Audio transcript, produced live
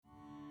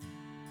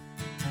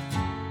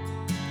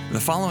The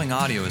following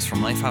audio is from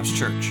Lifehouse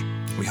Church.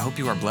 We hope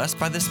you are blessed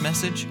by this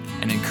message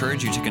and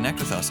encourage you to connect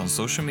with us on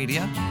social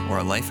media or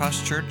at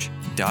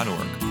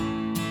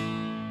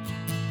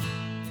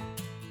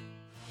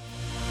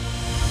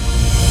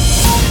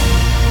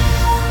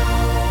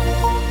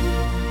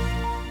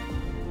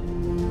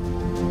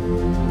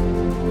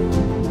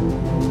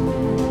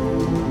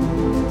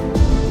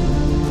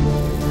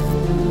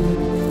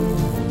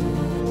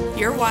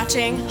You're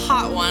watching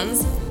Hot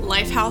Ones,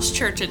 Lifehouse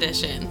Church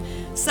Edition.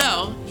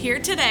 So, here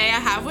today I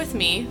have with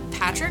me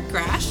Patrick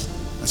Grash.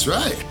 That's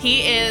right.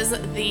 He is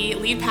the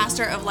lead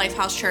pastor of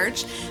Lifehouse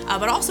Church,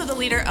 but also the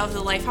leader of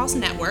the Lifehouse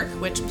Network,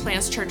 which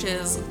plants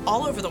churches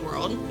all over the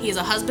world. He is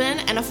a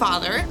husband and a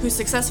father who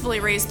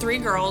successfully raised 3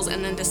 girls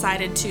and then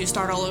decided to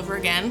start all over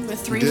again with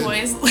 3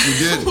 boys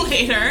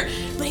later.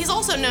 But he's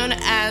also known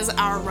as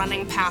our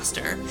running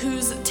pastor,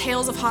 whose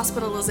tales of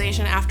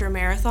hospitalization after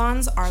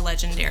marathons are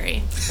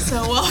legendary.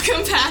 So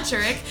welcome,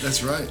 Patrick.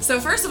 That's right.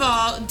 So first of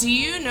all, do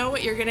you know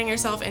what you're getting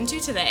yourself into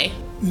today?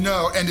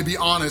 No, and to be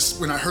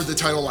honest, when I heard the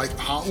title like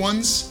Hot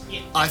Ones,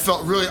 I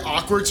felt really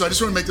awkward, so I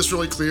just want to make this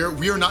really clear.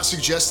 We are not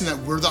suggesting that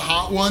we're the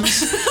Hot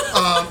Ones.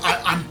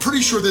 I'm pretty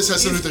sure this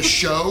has something with a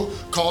show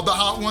called The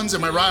Hot Ones.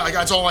 Am I right? Like,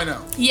 that's all I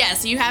know.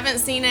 Yes, you haven't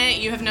seen it.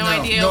 You have no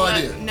idea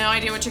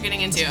what you're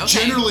getting into. Okay.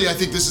 Generally, I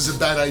think this is a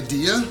bad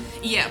idea.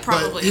 Yeah,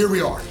 probably. But here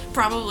we are.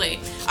 Probably.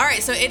 All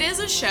right, so it is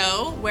a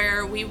show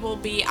where I will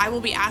be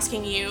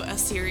asking you a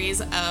series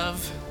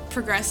of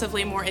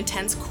progressively more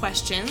intense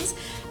questions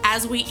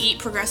as we eat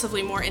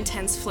progressively more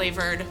intense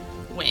flavored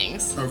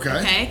wings.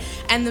 Okay?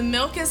 And the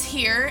milk is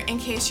here in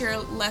case you're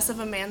less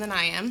of a man than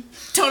I am.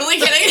 Totally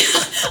kidding.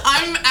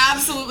 I'm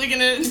absolutely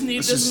gonna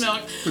need this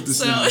milk. Put this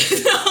no,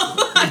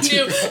 I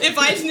knew. If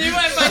I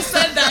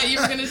said that,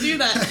 you were gonna do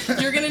that.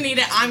 You're gonna need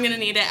it. I'm gonna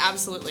need it.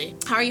 Absolutely.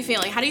 How are you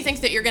feeling? How do you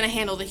think that you're gonna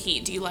handle the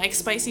heat? Do you like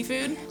spicy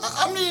food?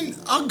 I mean,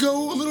 I'll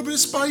go a little bit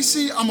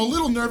spicy. I'm a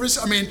little nervous.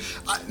 I mean,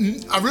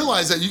 I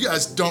realize that you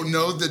guys don't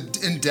know the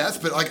in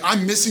depth, but like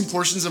I'm missing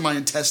portions of my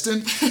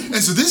intestine, and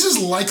so this is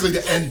likely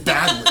to end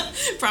badly.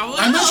 Probably.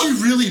 I'm actually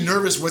really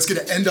nervous what's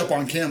going to end up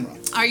on camera.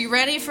 Are you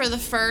ready for the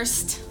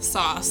first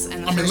sauce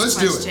and the first let's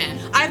question?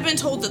 do it. I've been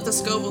told that the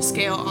Scoville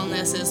scale on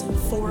this is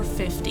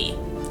 450.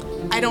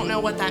 I don't know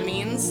what that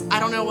means. I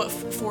don't know what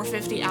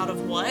 450 out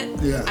of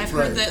what. Yeah, I've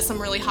heard that some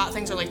really hot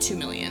things are like 2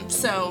 million.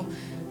 So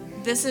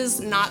this is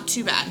not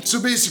too bad. So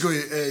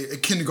basically, a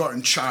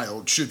kindergarten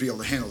child should be able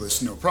to handle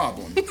this no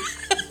problem.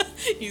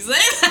 You say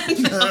that?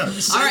 No.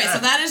 All right, so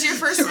that is your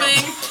first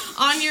wing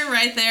on your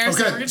right there.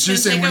 Okay, so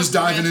we're just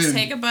diving in.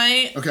 Take a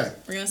bite. Okay.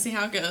 We're going to see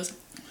how it goes.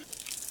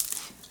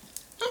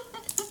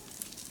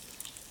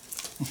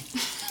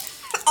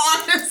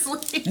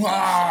 Honestly.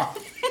 Ah.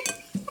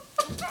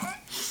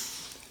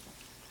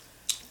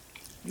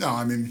 No,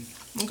 I mean,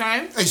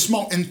 okay. A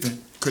small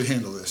infant could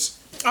handle this.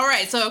 All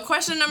right, so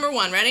question number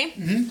 1. Ready?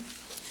 Mm-hmm.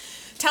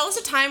 Tell us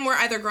a time where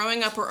either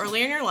growing up or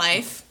earlier in your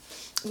life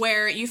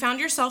where you found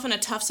yourself in a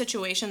tough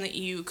situation that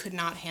you could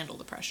not handle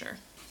the pressure.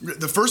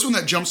 The first one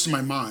that jumps to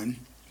my mind,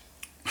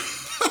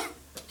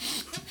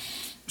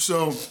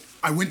 so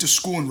I went to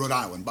school in Rhode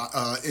Island,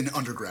 in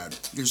undergrad.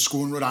 There's a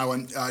school in Rhode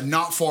Island,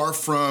 not far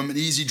from an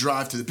easy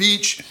drive to the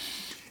beach.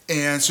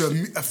 And so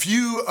a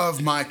few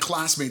of my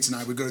classmates and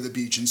I would go to the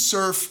beach and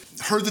surf.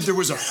 Heard that there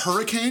was a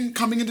hurricane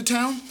coming into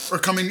town, or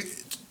coming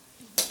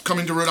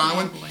to Rhode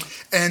Island. Boy.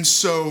 And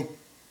so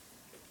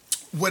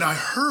what I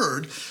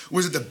heard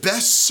was that the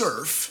best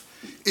surf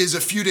is a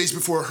few days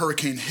before a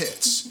hurricane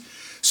hits.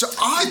 So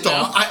I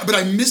thought, but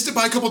I missed it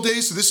by a couple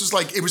days. So this was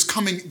like, it was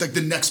coming like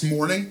the next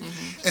morning.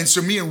 Mm-hmm. And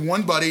so me and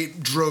one buddy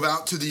drove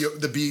out to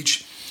the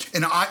beach,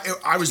 and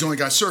I was the only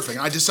guy surfing.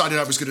 I decided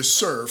I was going to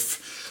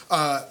surf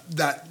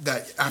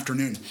that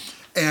afternoon.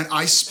 And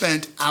I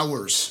spent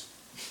hours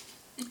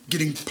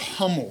getting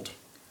pummeled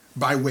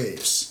by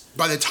waves.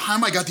 By the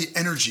time I got the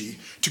energy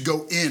to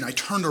go in, I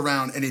turned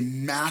around and a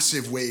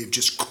massive wave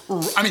just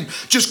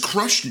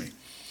crushed me,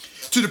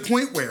 to the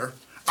point where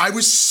I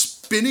was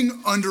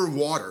spinning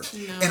underwater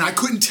and I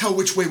couldn't tell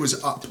which way was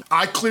up.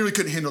 I clearly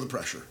couldn't handle the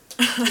pressure.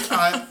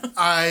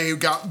 I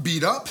got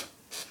beat up,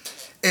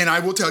 and I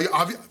will tell you,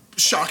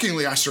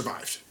 shockingly, I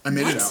survived. I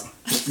made it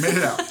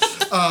out.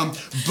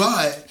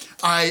 But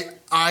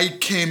I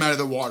came out of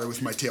the water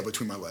with my tail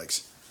between my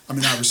legs. I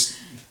mean,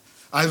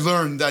 I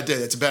learned that day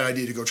it's a bad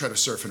idea to go try to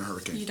surf in a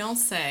hurricane. You don't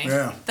say.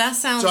 Yeah.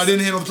 So I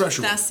didn't handle the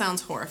pressure. That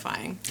sounds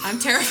horrifying. I'm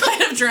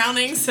terrified of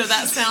drowning, so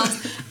that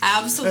sounds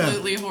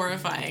absolutely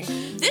horrifying.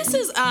 This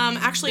is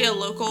actually a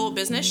local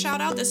business shout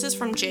out. This is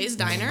from Jay's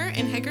Diner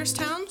in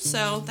Hagerstown,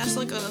 so that's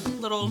like a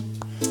little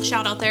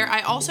shout out there.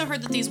 I also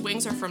heard that these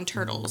wings are from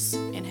Turtles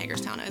in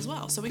Hagerstown as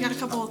well, so we got a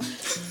couple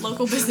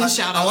local business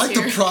shout outs I like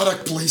here. the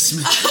product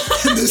placement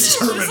in this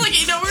sermon. It's like,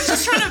 we're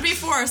just trying to be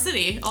for our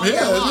city all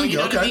year long, you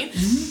know what I mean?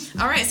 Mm-hmm.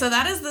 All right, so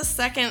that is the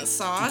second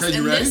sauce, okay,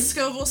 and ready? this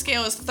Scoville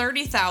scale is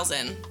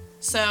 30,000.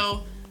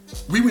 So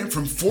we went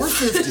from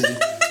 450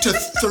 to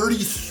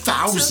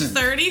 30,000.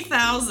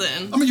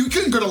 30,000. I mean, you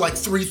couldn't go to like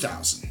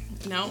 3,000.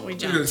 No, we You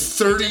jumped. go to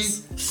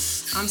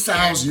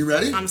 30,000. You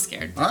ready? I'm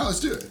scared. All right, let's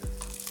do it.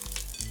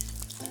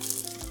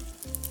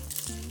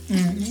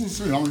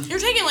 You're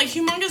taking like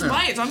humongous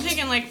bites.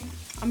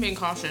 I'm being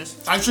cautious.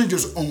 I think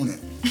just own it.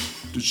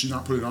 Did she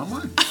not put it on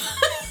mine?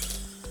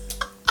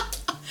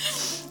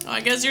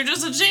 I guess you're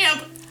just a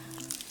champ.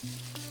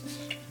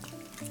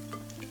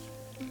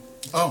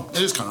 Oh,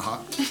 it is kind of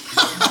hot.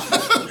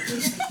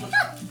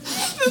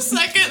 The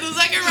second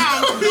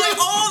round. You're like,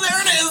 oh,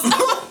 there it is.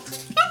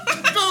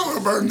 Got a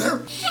little burn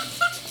there.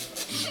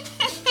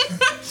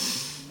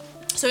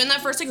 So in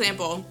that first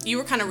example, you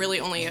were kind of really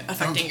only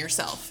affecting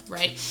yourself,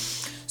 right?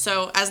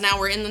 So as now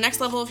we're in the next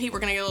level of heat, we're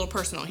going to get a little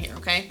personal here,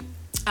 okay?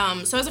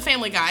 So as a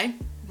family guy,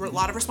 a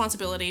lot of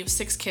responsibility,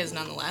 6 kids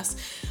nonetheless.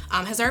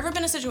 Has there ever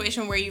been a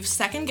situation where you've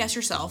second-guessed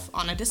yourself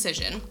on a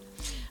decision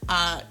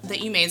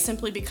that you made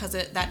simply because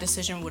that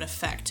decision would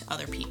affect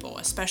other people,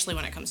 especially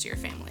when it comes to your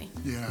family?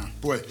 Yeah,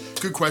 boy,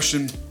 good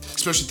question,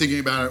 especially thinking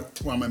about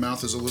it while my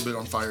mouth is a little bit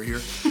on fire here.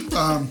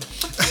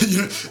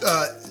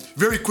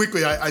 Very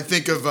quickly, I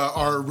think of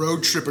our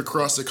road trip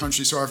across the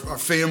country. So our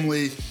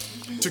family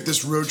took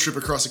this road trip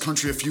across the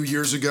country a few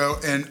years ago,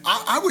 and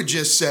I would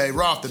just say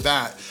right off the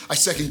bat, I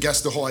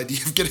second-guessed the whole idea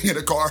of getting in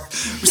a car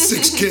with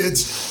 6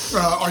 kids.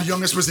 Our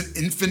youngest was an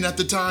infant at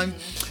the time,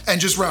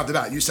 and just right off the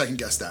bat, you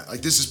second-guess that.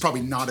 Like, this is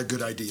probably not a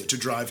good idea to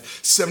drive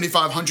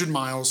 7,500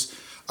 miles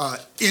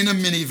in a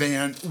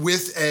minivan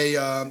with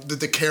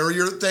the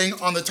carrier thing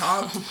on the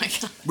top. Oh my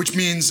God. Which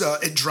means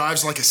it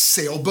drives like a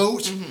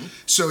sailboat. Mm-hmm.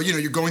 So,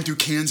 you're going through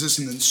Kansas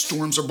and then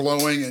storms are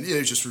blowing and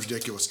it's just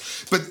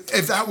ridiculous. But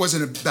if that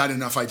wasn't a bad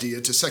enough idea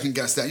to second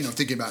guess that,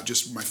 thinking about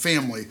just my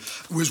family,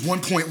 was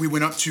one point we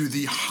went up to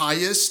the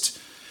highest,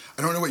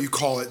 I don't know what you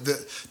call it,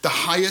 the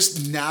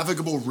highest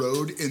navigable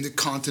road in the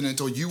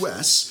continental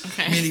U.S.,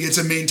 meaning it's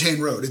a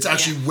maintained road. It's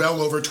actually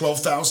well over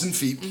 12,000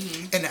 feet.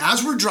 Mm-hmm. And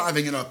as we're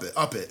driving it up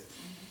it,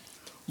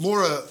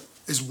 Laura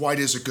is white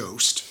as a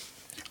ghost.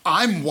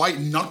 I'm white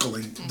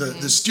knuckling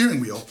the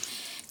steering wheel.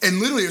 And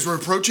literally as we're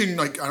approaching, it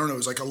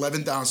was like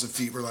 11,000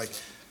 feet, we're like,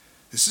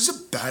 this is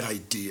a bad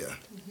idea.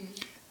 Mm-hmm.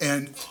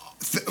 And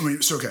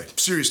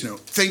serious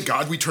note, thank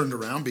God we turned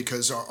around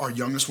because our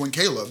youngest one,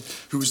 Caleb,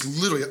 who was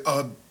literally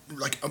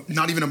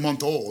not even a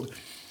month old,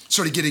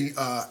 started getting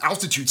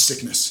altitude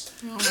sickness.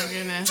 Oh my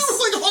goodness. I was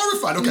like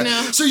horrified. Okay.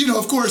 No. So,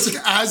 of course,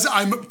 as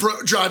I'm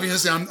driving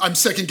this, I'm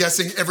second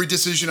guessing every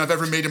decision I've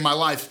ever made in my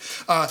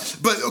life.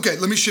 But okay,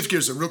 let me shift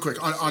gears real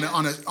quick on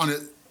a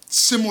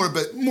similar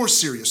but more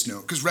serious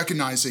note, because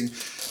recognizing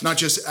not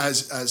just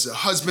as a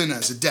husband,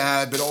 as a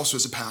dad, but also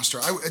as a pastor,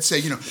 I'd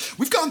say,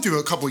 we've gone through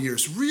a couple of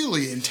years,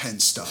 really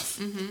intense stuff.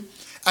 Mm-hmm.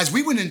 As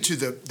we went into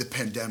the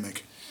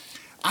pandemic,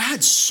 I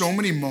had so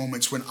many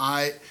moments when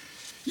I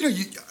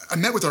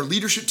met with our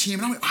leadership team,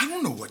 and I'm like, I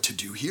don't know what to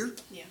do here.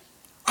 Yeah.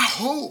 I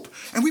hope.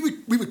 And we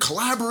would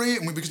collaborate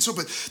and we would consult,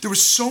 but there were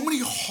so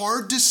many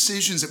hard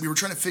decisions that we were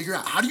trying to figure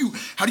out. How do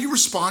you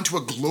respond to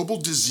a global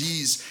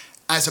disease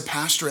as a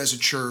pastor, as a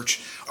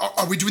church?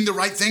 Are we doing the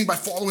right thing by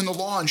following the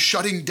law and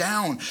shutting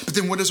down? But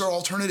then what is our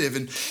alternative?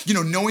 And,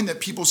 knowing that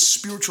people's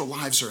spiritual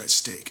lives are at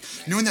stake,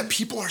 knowing that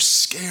people are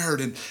scared.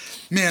 And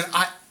man,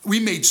 we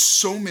made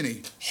so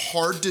many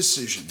hard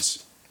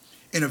decisions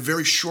in a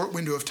very short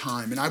window of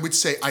time. And I would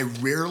say I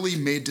rarely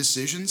made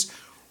decisions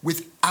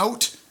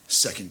without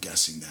second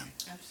guessing them.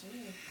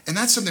 Absolutely. And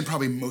that's something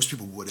probably most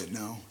people wouldn't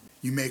know.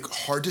 You make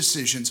hard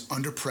decisions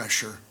under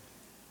pressure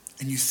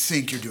and you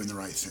think you're doing the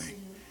right thing.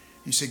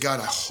 Mm-hmm. You say, God,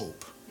 I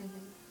hope.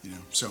 Mm-hmm.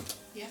 So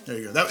yeah. There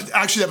you go.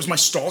 That was my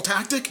stall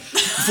tactic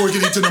before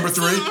getting to number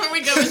 3. Before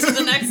we go into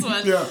the next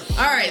one. Yeah.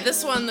 All right,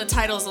 this one, the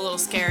title's a little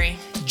scary.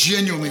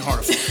 Genuinely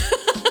horrifying.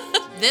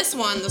 This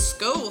one, the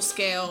Scoville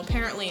scale,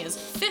 apparently is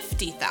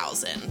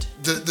 50,000.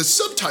 The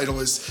subtitle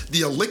is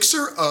The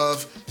Elixir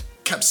of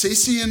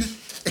Capsaicin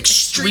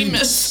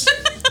Extremis.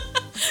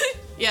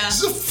 Yeah.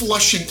 This is a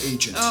flushing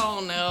agent.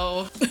 Oh,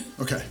 no.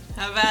 Okay.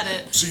 Have at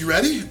it. So you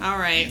ready? All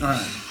right. All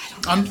right.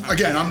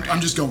 I'm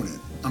just going in.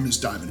 I'm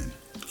just diving in.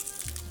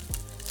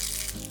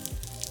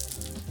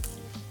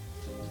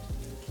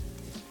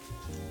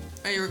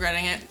 Are you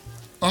regretting it?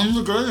 I'm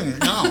regretting it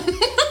now.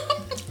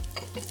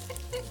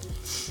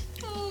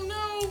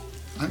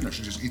 I think I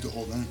should just eat the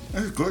whole thing.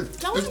 That's good.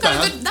 That one's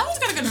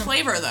got a good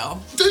flavor, though.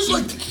 Tastes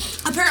like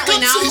apparently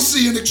now.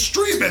 Capsaicin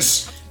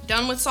Extremis.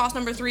 Done with sauce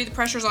number 3. The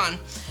pressure's on.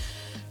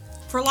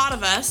 For a lot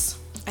of us,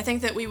 I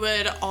think that we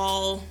would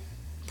all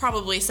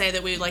probably say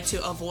that we would like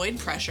to avoid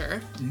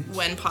pressure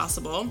when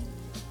possible.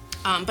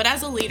 But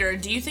as a leader,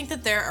 do you think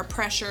that there are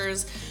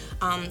pressures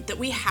that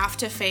we have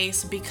to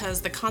face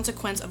because the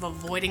consequence of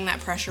avoiding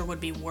that pressure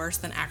would be worse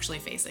than actually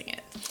facing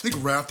it? I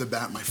think right off the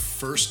bat, my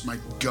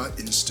gut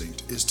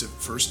instinct is to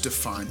first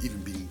define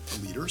even being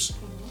leaders.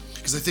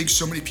 Because I think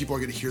so many people are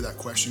going to hear that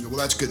question and go,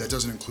 well, that's good, that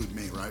doesn't include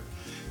me, right?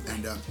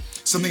 And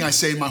something I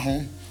say in my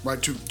home,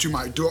 right, to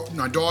my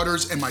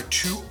daughters and my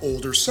 2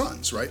 older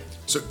sons, right?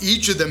 So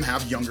each of them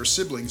have younger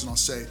siblings, and I'll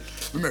say,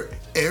 remember,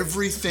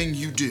 everything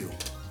you do,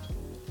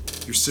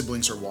 your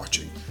siblings are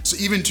watching. So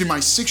even to my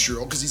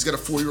 6-year-old, because he's got a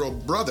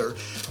 4-year-old brother,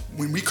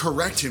 when we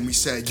correct him, we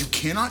say, you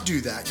cannot do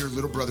that, your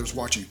little brother's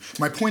watching.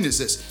 My point is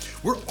this,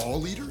 we're all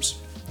leaders.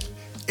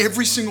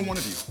 Every single one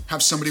of you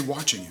have somebody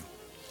watching you.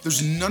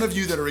 There's none of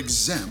you that are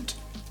exempt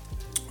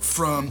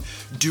from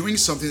doing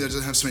something that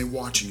doesn't have somebody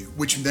watching you,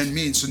 which then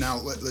means, so now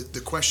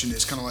the question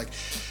is kind of like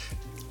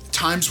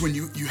times when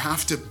you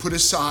have to put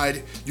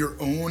aside your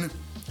own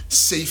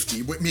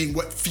safety, meaning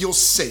what feels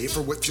safe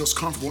or what feels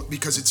comfortable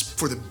because it's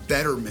for the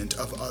betterment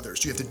of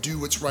others. You have to do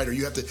what's right, or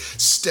you have to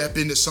step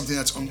into something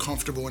that's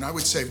uncomfortable. And I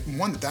would say,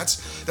 one,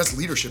 that's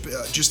leadership.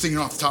 Just thinking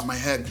off the top of my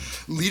head,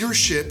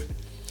 leadership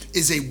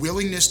is a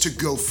willingness to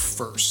go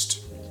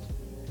first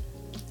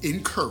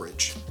in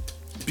courage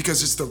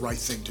because it's the right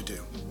thing to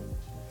do.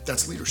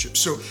 That's leadership.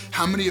 So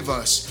how many of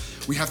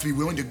us, we have to be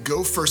willing to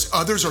go first?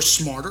 Others are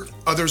smarter,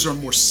 others are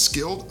more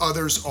skilled,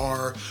 others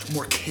are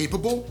more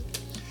capable,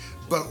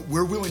 but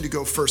we're willing to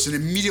go first. And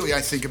immediately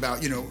I think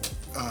about,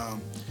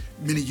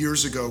 many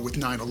years ago with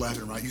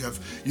 9/11, right?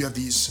 You have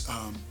these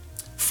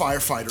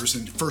firefighters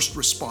and first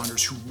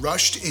responders who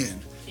rushed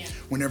in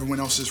when everyone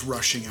else is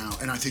rushing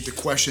out. And I think the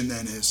question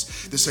then is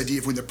this idea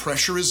of when the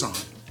pressure is on,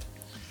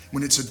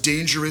 when it's a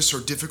dangerous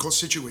or difficult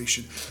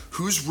situation,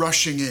 who's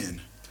rushing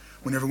in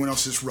when everyone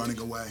else is running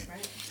away?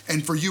 Right.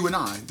 And for you and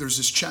I, there's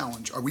this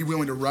challenge. Are we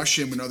willing to rush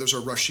in when others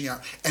are rushing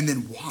out? And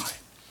then why?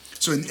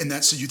 So in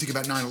that sense, you think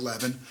about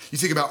 9/11, you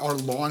think about our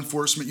law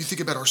enforcement, you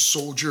think about our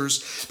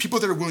soldiers, people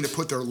that are willing to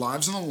put their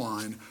lives on the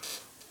line,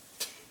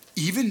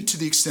 even to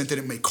the extent that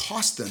it may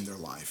cost them their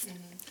life,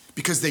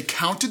 because they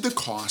counted the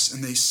cost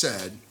and they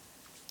said,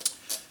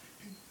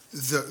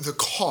 the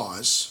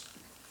cause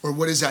or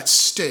what is at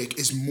stake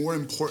is more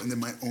important than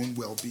my own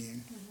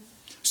well-being.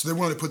 So they're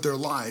willing to put their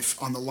life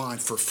on the line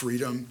for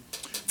freedom,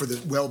 for the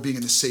well-being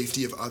and the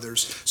safety of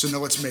others. So now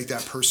let's make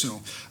that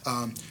personal.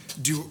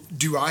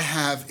 Do I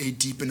have a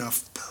deep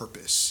enough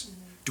purpose?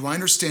 Do I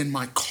understand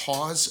my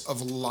cause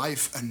of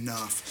life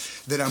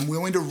enough that I'm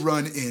willing to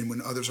run in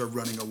when others are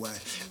running away?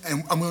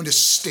 And I'm willing to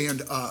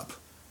stand up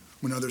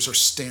when others are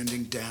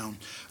standing down.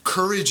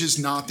 Courage is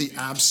not the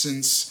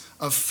absence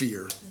of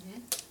fear,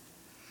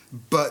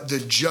 but the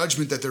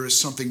judgment that there is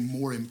something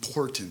more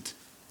important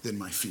than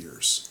my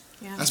fears.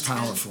 Yeah, that's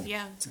powerful. Good.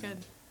 Yeah, it's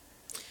good.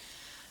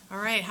 All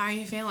right, how are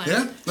you feeling?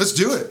 Yeah, let's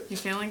do it. You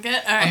feeling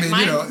good? All right,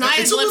 my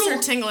lips are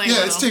tingling.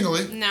 Yeah, it's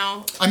tingly.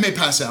 No. I may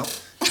pass out,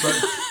 but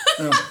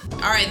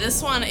All right,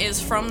 this one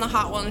is from the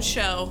Hot Ones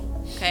show.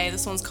 Okay,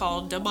 this one's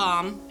called Da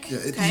Bomb. Yeah,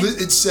 okay?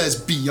 It says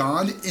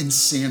beyond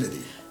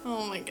insanity.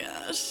 Oh my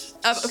gosh.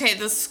 Okay,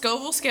 the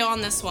Scoville scale on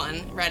this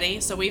one.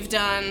 Ready? So we've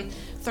done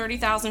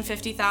 30,000,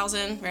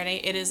 50,000.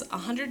 Ready? It is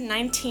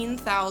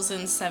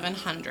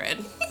 119,700.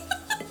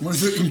 One of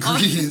the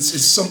ingredients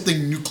is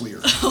something nuclear.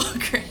 Oh,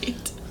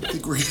 great. I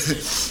think we're gonna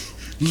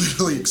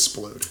literally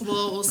explode.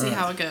 We'll see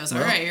how it goes. All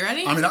right, you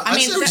ready? I mean,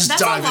 that's just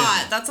dive a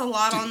lot. in. That's a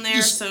lot on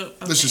there. Okay.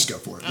 Let's just go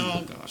for it.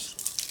 Oh gosh.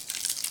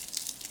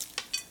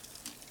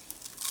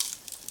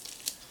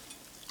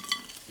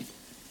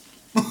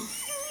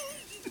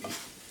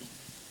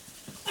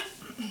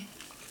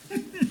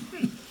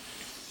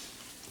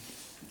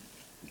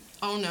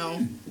 Oh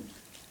no.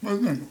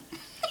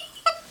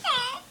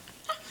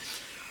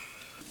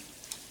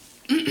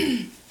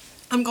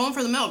 I'm going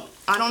for the milk.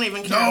 I don't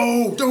even care.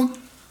 No, don't.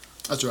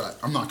 That's all right.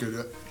 I'm not going to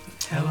do it.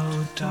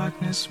 Hello,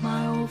 darkness,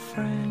 my old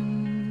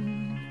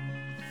friend.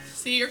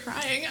 See, you're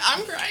crying.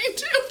 I'm crying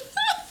too.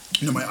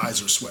 No, my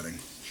eyes are sweating.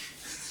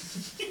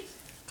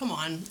 Come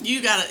on.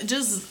 You gotta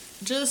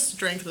just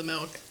drink the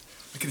milk.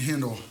 I can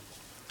handle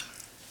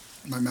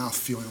my mouth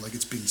feeling like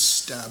it's being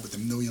stabbed with a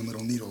million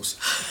little needles.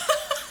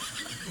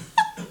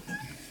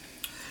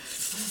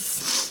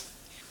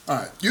 All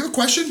right. You have a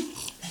question?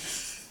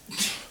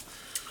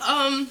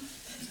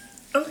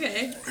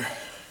 Okay.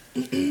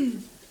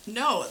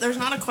 No, there's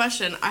not a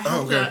question. I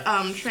have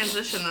to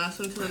transition us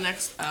into the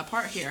next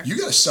part here. You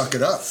gotta suck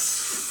it up.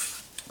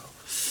 This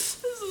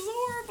is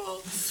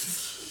horrible.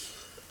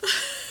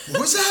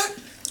 What was that?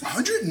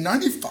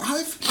 195?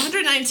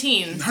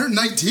 119.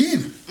 119?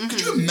 Mm-hmm.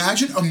 Could you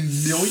imagine a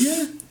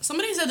million?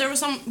 Somebody said there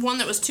was one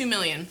that was 2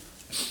 million.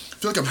 I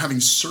feel like I'm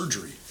having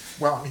surgery.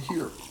 Wow, I'm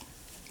here.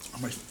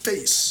 On my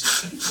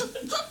face.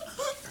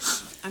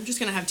 I'm just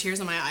gonna have tears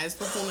in my eyes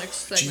the whole next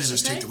segment.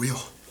 Jesus, okay? take the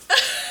wheel.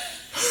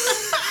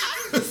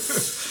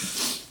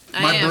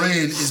 My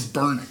brain is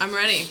burning. I'm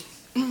ready.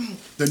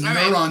 The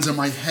neurons in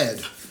my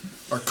head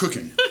are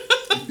cooking.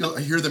 I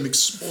hear them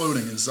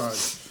exploding inside.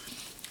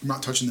 I'm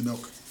not touching the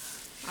milk.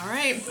 All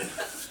right.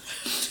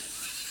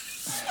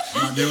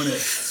 I'm not doing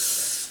it.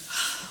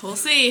 We'll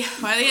see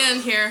by the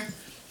end here.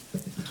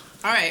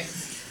 All right.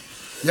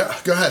 Yeah,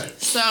 go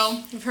ahead.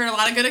 So, we've heard a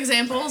lot of good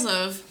examples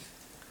of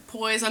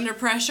poise under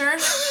pressure.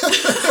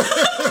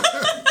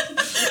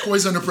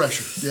 Poise under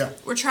pressure, yeah.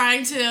 We're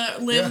trying to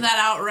live that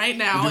out right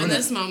now in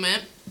this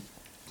moment.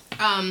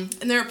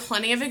 And there are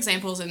plenty of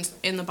examples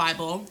in the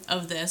Bible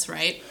of this,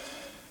 right?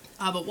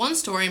 But one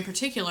story in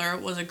particular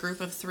was a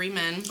group of 3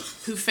 men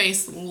who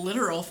faced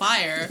literal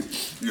fire.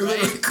 You're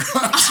literally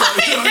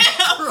crying.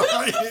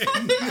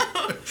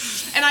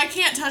 And I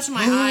can't touch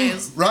my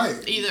eyes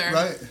either.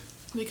 Right.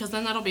 Because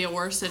then that'll be a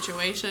worse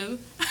situation.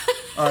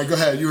 All right, go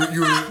ahead. You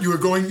were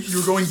going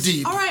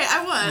deep. All right,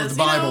 I was. The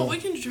Bible. We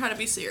can try to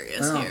be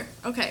serious here.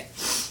 Okay.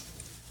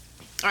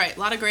 All right, a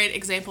lot of great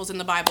examples in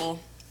the Bible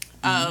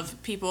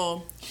of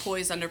people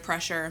poised under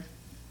pressure,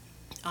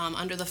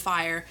 under the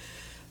fire.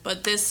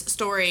 But this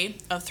story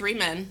of three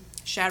men,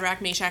 Shadrach,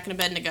 Meshach, and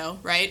Abednego,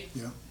 right?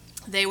 Yeah.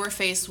 They were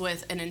faced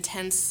with an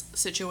intense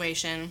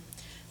situation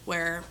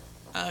where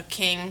a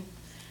king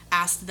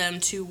asked them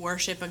to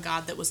worship a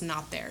god that was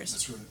not theirs.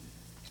 That's right.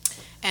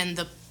 And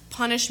the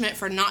punishment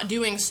for not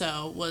doing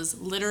so was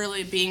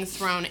literally being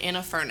thrown in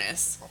a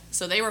furnace.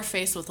 So they were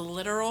faced with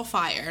literal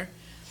fire,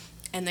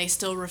 and they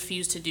still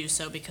refused to do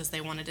so because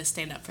they wanted to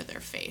stand up for their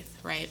faith,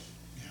 right?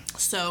 Yeah.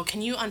 So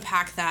can you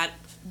unpack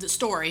the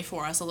story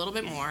for us a little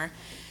bit more?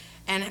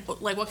 And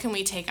like, what can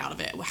we take out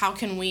of it? How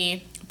can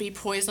we be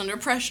poised under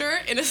pressure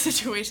in a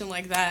situation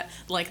like that,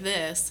 like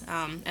this,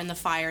 and the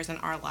fires in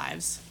our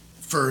lives?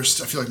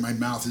 First, I feel like my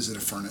mouth is in a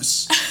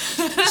furnace.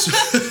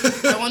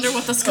 I wonder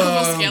what the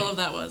scale of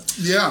that was.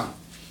 Yeah.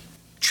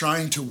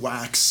 Trying to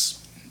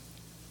wax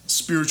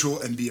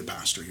spiritual and be a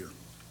pastor here.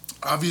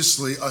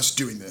 Obviously, us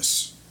doing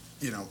this,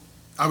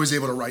 I was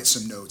able to write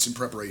some notes in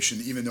preparation,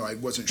 even though I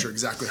wasn't sure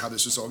exactly how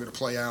this was all going to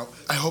play out.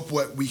 I hope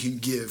what we can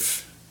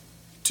give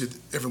to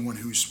everyone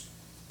who's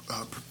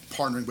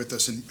partnering with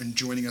us and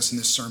joining us in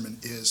this sermon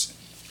is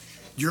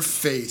your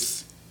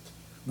faith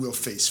will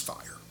face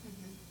fire.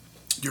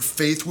 Your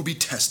faith will be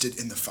tested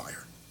in the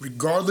fire.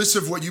 Regardless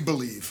of what you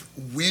believe,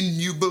 when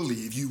you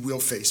believe, you will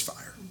face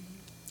fire.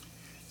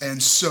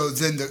 And so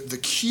then the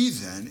key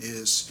then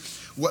is,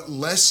 what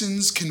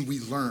lessons can we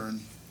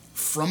learn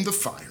from the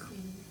fire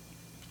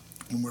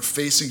when we're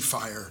facing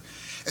fire?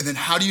 And then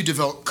how do you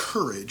develop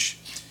courage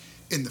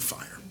in the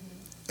fire?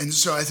 And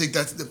so I think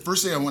that's the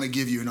first thing I want to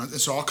give you. And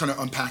so I'll kind of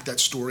unpack that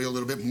story a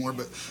little bit more.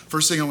 But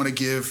first thing I want to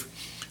give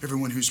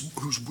everyone who's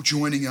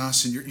joining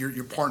us and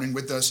you're partnering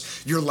with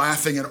us, you're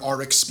laughing at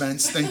our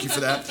expense. Thank you for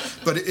that.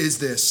 But it is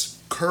this: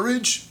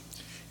 courage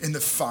in the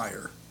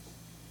fire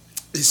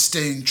is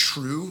staying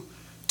true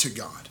to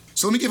God.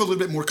 So let me give a little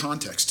bit more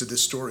context to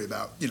this story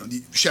about,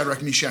 the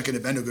Shadrach, Meshach, and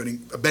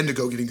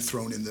Abednego getting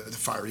thrown in the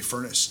fiery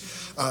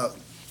furnace.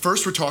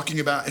 First, we're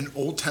talking about an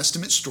Old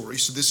Testament story.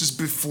 So this is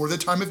before the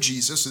time of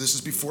Jesus. So this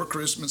is before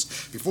Christmas,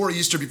 before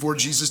Easter, before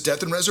Jesus'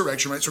 death and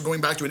resurrection, right? So we're going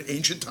back to an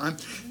ancient time,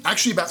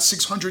 actually about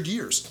 600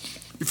 years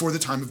before the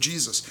time of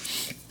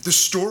Jesus. The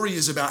story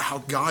is about how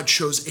God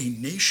chose a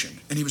nation,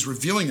 and he was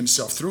revealing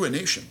himself through a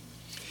nation.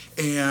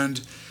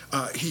 And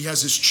he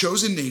has this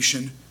chosen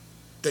nation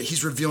that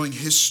he's revealing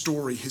his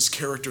story, his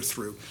character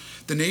through.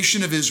 The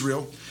nation of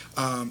Israel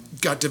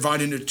got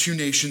divided into two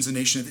nations, the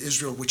nation of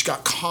Israel, which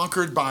got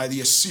conquered by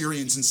the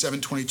Assyrians in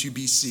 722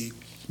 BC.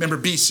 Remember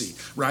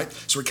BC, right?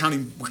 So we're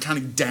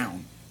counting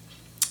down.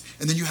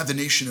 And then you have the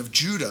nation of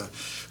Judah,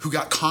 who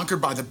got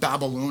conquered by the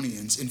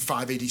Babylonians in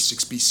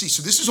 586 BC.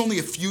 So this is only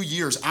a few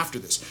years after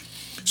this.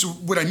 So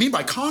what I mean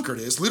by conquered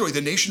is literally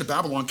the nation of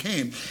Babylon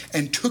came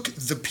and took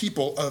the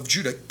people of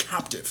Judah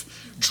captive,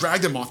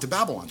 dragged them off to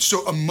Babylon.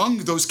 So among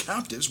those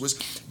captives was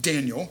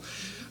Daniel,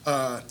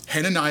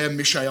 Hananiah,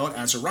 Mishael, and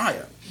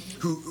Azariah,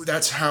 who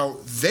that's how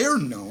they're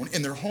known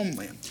in their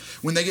homeland.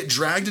 When they get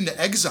dragged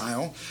into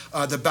exile,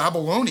 the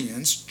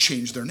Babylonians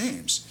change their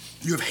names.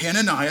 You have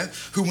Hananiah,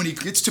 who when he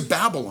gets to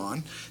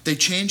Babylon, they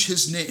change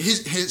his name.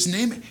 His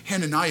name,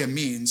 Hananiah,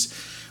 means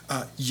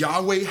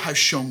Yahweh has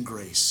shown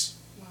grace.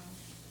 Wow.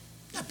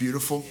 Isn't that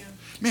beautiful? Yeah.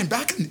 Man,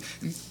 back in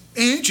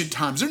ancient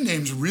times, their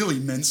names really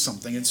meant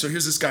something. And so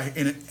here's this guy,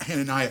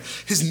 Hananiah.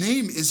 His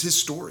name is his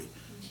story.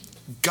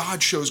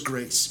 God shows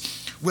grace.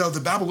 Well,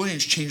 the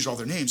Babylonians changed all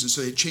their names, and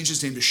so they changed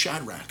his name to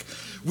Shadrach,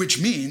 which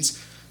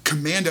means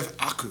command of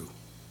Aku.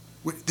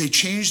 They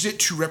changed it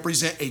to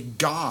represent a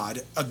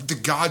god, the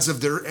gods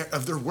of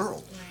their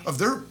world, of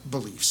their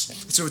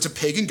beliefs. So it's a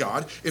pagan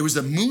god. It was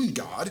the moon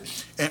god,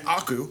 and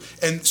Aku,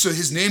 and so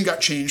his name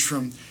got changed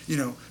from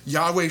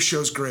Yahweh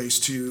shows grace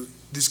to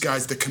this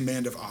guy's the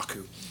command of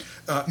Aku.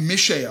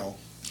 Mishael,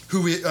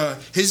 who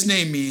his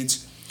name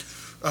means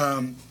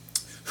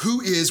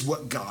who is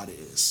what God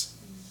is.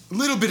 A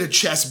little bit of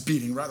chest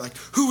beating, right? Like,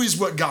 who is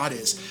what God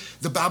is?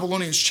 The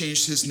Babylonians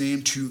changed his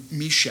name to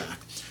Meshach,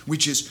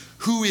 which is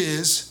who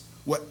is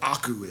what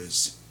Aku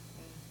is.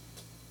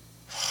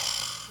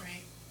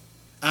 Right.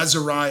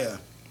 Azariah,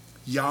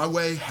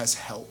 Yahweh has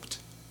helped.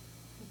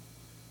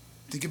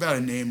 Think about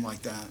a name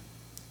like that.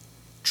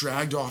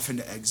 Dragged off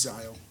into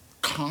exile,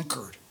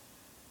 conquered.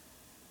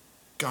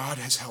 God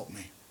has helped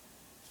me.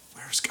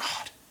 Where's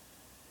God?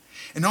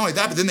 And not only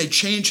that, but then they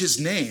change his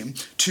name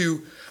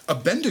to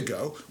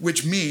Abednego,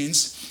 which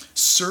means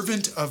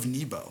servant of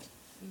Nebo,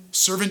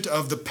 servant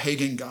of the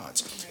pagan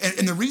gods.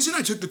 And the reason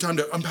I took the time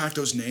to unpack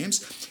those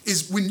names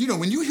is when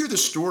you hear the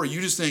story, you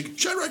just think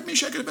Shadrach,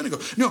 Meshach, and Abednego.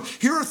 No,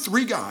 here are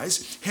three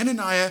guys,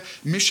 Hananiah,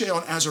 Mishael,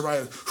 and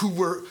Azariah, who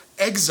were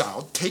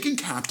exiled, taken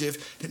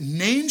captive,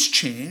 names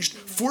changed,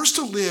 forced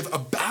to live a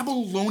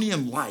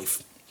Babylonian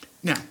life.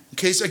 Now, in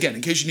case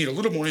you need a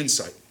little more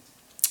insight,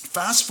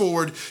 fast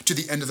forward to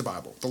the end of the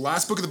Bible. The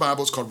last book of the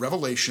Bible is called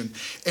Revelation.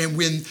 And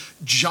when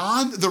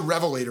John the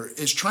Revelator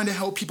is trying to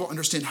help people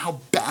understand how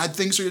bad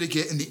things are going to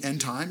get in the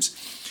end times,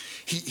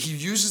 he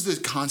uses the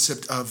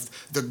concept of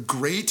the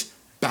Great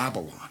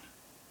Babylon.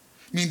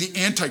 meaning the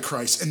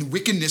Antichrist, and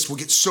wickedness will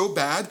get so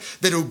bad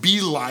that it'll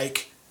be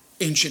like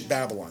ancient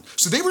Babylon.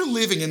 So they were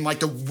living in like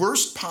the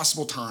worst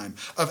possible time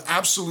of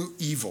absolute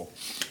evil.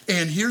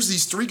 And here's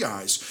these three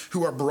guys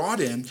who are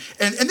brought in.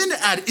 And then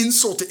to add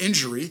insult to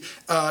injury,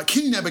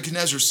 King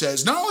Nebuchadnezzar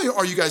says, not only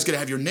are you guys going to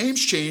have your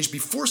names changed, be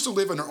forced to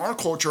live under our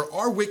culture,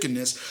 our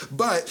wickedness,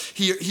 but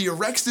he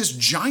erects this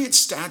giant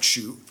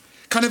statue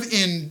kind of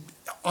in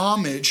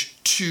homage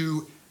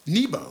to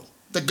Nebo,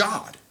 the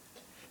god.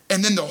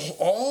 And then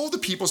all the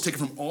people is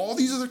taken from all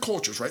these other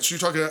cultures, right? So you're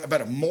talking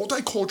about a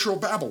multicultural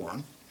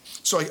Babylon.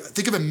 So I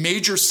think of a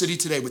major city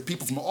today with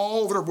people from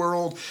all over the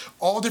world,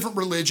 all different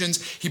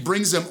religions. He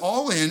brings them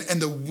all in,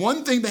 and the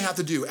one thing they have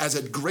to do as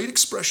a great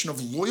expression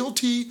of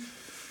loyalty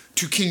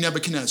to King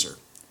Nebuchadnezzar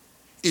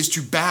is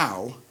to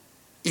bow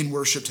in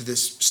worship to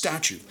this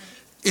statue,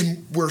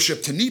 in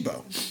worship to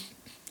Nebo.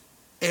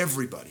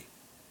 Everybody.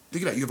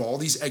 Think about it. You have all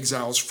these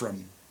exiles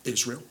from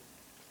Israel,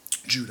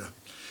 Judah.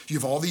 You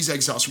have all these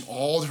exiles from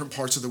all different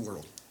parts of the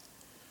world.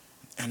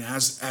 And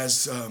as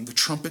the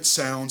trumpet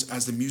sounds,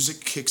 as the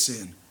music kicks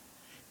in,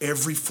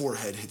 every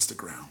forehead hits the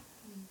ground,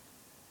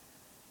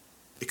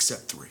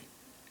 except three.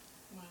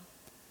 Wow.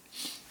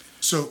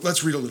 So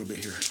let's read a little bit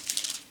here.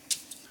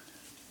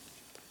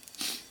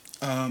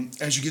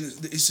 As you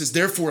get, it says,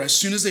 therefore, as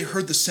soon as they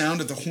heard the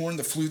sound of the horn,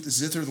 the flute, the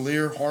zither, the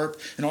lyre, harp,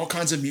 and all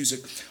kinds of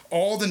music,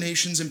 all the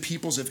nations and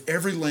peoples of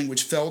every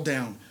language fell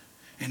down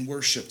and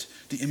worshipped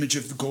the image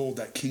of the gold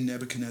that King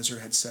Nebuchadnezzar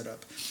had set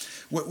up.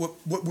 What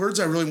words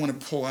I really want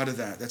to pull out of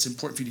that's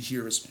important for you to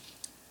hear is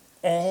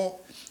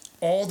all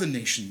the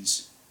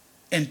nations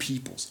and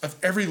peoples of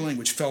every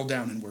language fell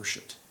down and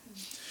worshipped.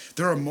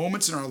 There are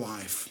moments in our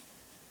life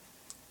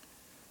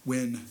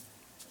when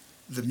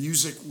the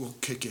music will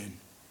kick in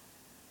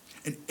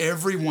and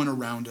everyone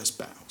around us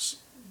bows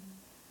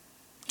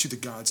to the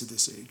gods of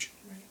this age.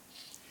 Right.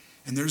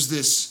 And there's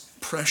this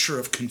pressure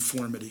of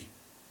conformity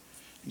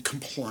and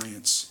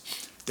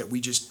compliance that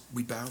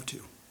we bow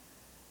to.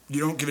 You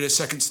don't give it a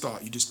second's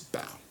thought, you just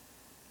bow.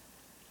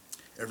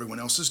 Everyone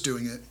else is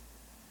doing it,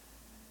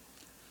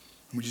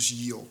 and we just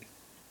yield.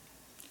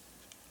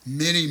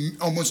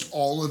 Almost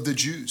all of the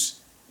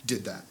Jews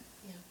did that,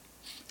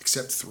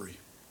 except three.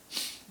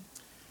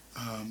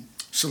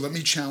 So let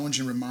me challenge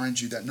and remind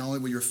you that not only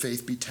will your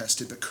faith be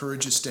tested, but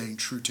courage is staying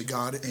true to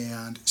God.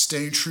 And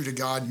staying true to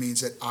God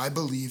means that I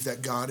believe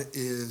that God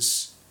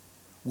is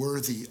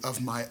worthy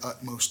of my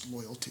utmost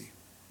loyalty.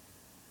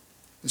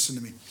 Listen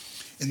to me.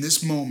 In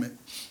this moment,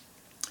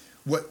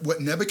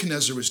 what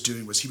Nebuchadnezzar was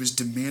doing was he was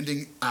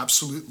demanding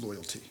absolute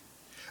loyalty.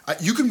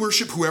 You can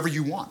worship whoever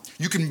you want.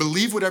 You can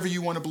believe whatever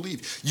you want to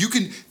believe. You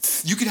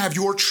can have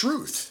your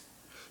truth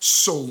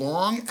so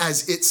long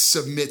as it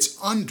submits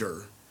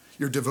under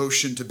your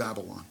devotion to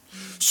Babylon.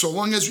 So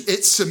long as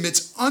it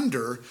submits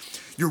under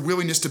your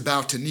willingness to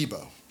bow to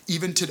Nebo.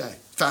 Even today,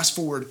 fast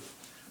forward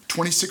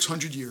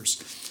 2,600 years,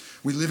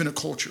 we live in a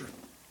culture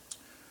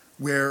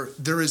where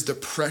there is the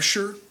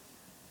pressure.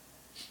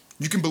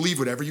 You can believe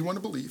whatever you want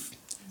to believe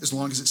as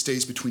long as it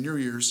stays between your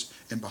ears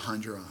and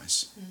behind your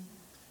eyes.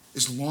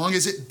 As long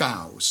as it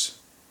bows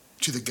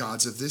to the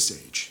gods of this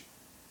age.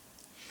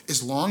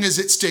 As long as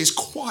it stays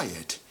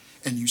quiet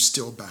and you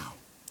still bow.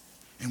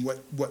 And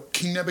what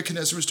King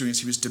Nebuchadnezzar was doing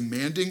is he was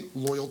demanding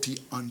loyalty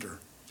under.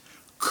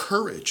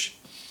 Courage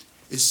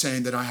is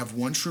saying that I have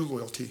one true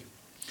loyalty,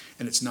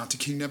 and it's not to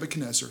King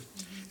Nebuchadnezzar,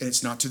 and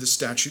it's not to the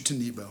statue to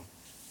Nebo.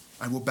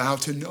 I will bow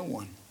to no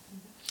one.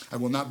 I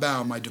will not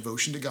bow my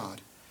devotion to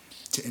God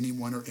to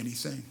anyone or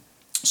anything.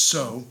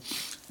 So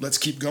let's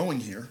keep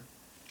going here.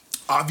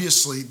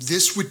 Obviously,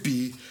 this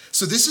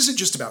isn't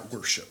just about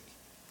worship.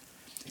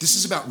 This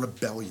is about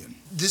rebellion.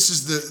 This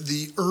is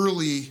the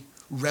early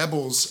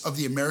rebels of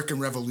the American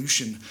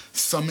Revolution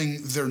thumbing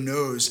their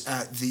nose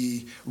at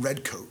the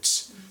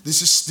redcoats.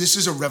 This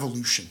is a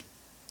revolution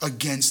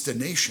against the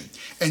nation.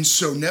 And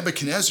so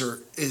Nebuchadnezzar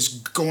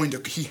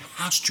he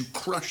has to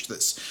crush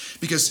this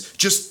because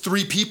just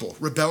three people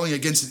rebelling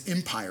against an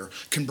empire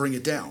can bring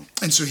it down.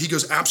 And so he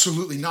goes,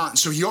 absolutely not. And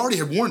so he already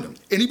had warned them.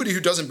 Anybody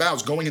who doesn't bow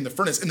is going in the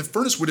furnace, and the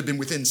furnace would have been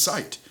within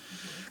sight.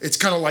 It's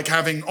kind of like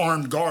having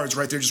armed guards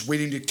right there just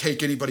waiting to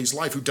take anybody's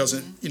life who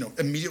doesn't,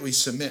 immediately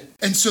submit.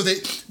 And so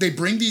they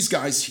bring these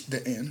guys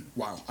in.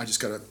 Wow, I just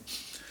got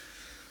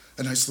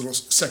a nice little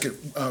second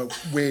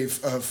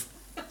wave of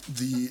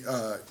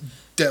the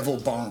devil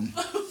bomb.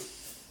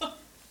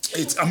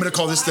 I'm going to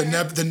call this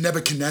the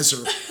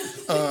Nebuchadnezzar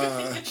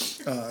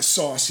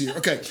sauce here.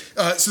 Okay,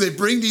 so they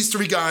bring these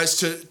three guys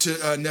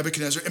to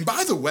Nebuchadnezzar. And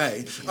by the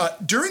way,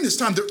 during this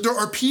time, there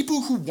are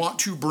people who want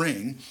to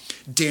bring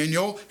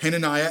Daniel,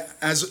 Hananiah,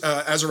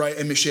 Azariah,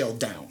 and Mishael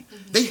down.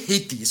 They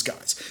hate these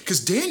guys because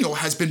Daniel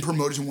has been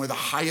promoted to one of the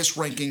highest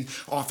ranking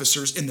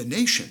officers in the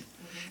nation.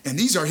 And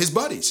these are his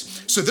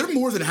buddies. So they're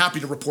more than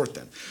happy to report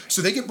them.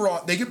 So they get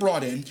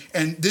brought in,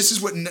 and this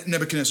is what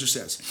Nebuchadnezzar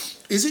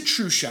says. Is it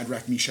true,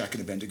 Shadrach, Meshach,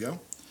 and Abednego,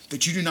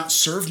 that you do not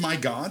serve my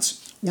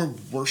gods or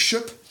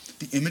worship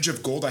the image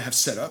of gold I have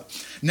set up?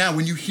 Now,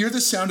 when you hear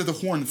the sound of the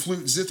horn,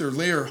 flute, zither,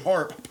 lyre,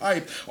 harp,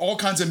 pipe, all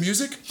kinds of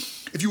music,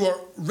 if you are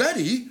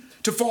ready,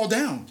 to fall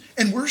down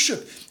and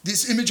worship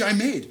this image I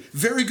made.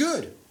 Very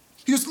good.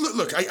 He goes,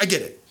 look, I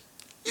get it.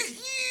 You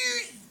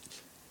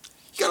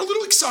got a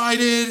little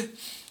excited.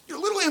 You're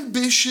a little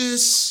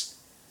ambitious.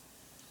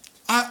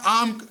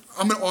 I'm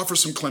going to offer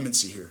some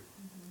clemency here.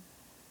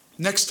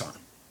 Next time,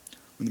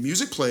 when the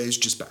music plays,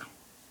 just bow.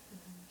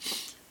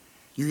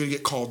 You're going to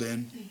get called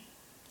in.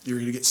 You're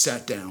going to get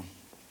sat down.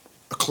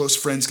 A close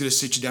friend's going to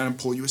sit you down and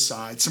pull you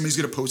aside. Somebody's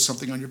going to post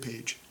something on your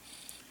page.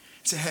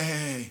 Say,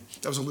 hey,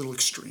 that was a little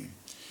extreme.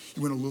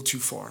 You went a little too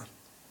far.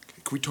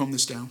 Okay, can we tone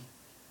this down?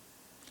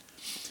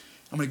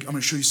 I'm going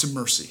to show you some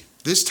mercy.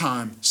 This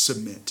time,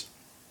 submit.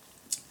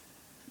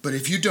 But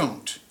if you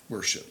don't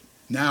worship,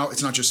 now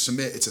it's not just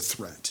submit, it's a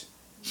threat.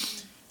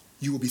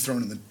 You will be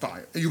thrown in the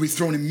fire. You'll be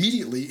thrown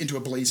immediately into a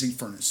blazing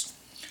furnace.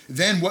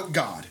 Then what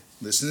God,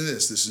 listen to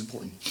this is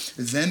important.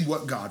 Then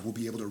what God will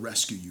be able to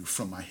rescue you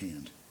from my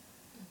hand?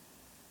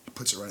 It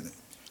puts it right there.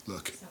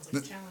 Look,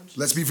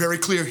 let's be very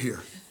clear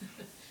here.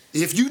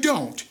 If you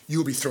don't, you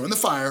will be thrown in the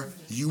fire.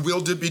 You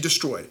will be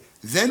destroyed.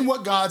 Then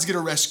what God's going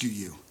to rescue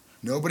you?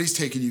 Nobody's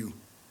taking you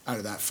out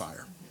of that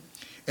fire.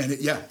 And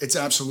it's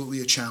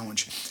absolutely a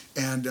challenge.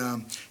 And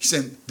he's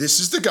saying, this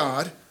is the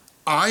God.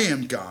 I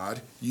am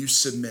God. You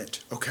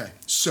submit. Okay,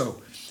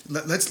 so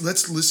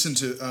let's listen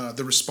to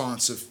the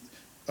response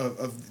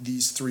of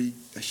these three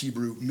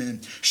Hebrew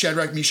men.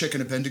 Shadrach, Meshach,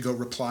 and Abednego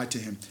replied to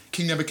him,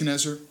 King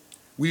Nebuchadnezzar,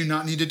 we do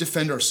not need to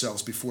defend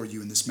ourselves before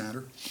you in this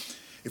matter.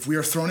 If we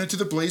are thrown into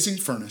the blazing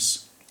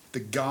furnace,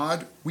 the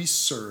God we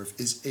serve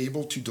is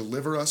able to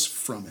deliver us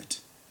from it.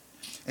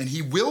 And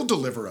he will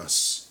deliver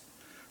us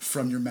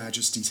from your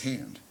majesty's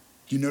hand.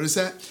 You notice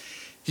that?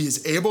 He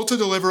is able to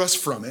deliver us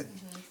from it.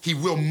 He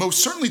will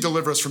most certainly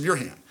deliver us from your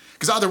hand.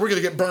 Because either we're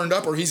going to get burned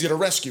up or he's going to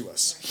rescue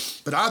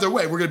us. But either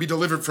way, we're going to be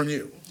delivered from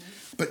you.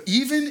 But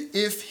even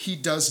if he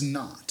does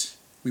not,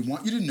 we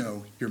want you to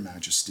know, your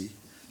majesty,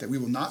 that we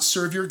will not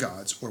serve your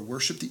gods or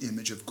worship the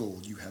image of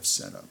gold you have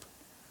set up.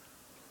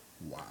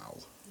 Wow.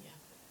 Yeah.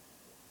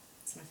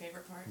 It's my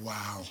favorite part.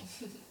 Wow.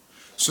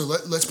 So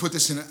let's put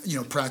this in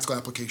a practical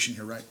application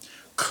here, right?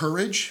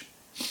 Courage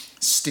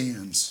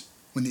stands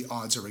when the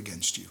odds are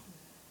against you.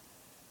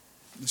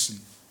 Listen,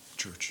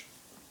 church.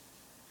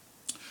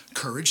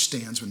 Courage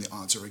stands when the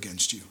odds are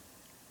against you.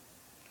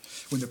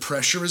 When the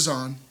pressure is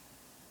on,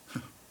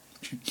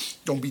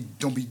 don't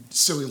be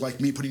silly like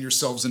me, putting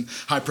yourselves in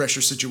high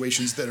pressure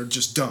situations that are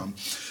just dumb.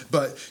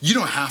 But you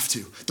don't have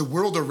to. The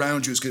world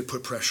around you is going to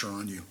put pressure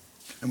on you.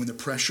 And when the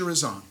pressure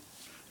is on,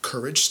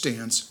 courage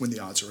stands when the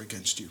odds are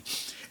against you.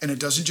 And it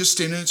doesn't just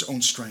stand in its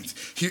own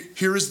strength.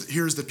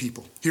 Here's the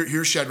people.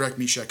 Here's Shadrach,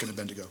 Meshach, and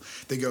Abednego.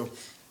 They go,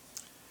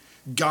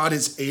 God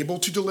is able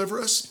to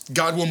deliver us.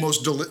 God will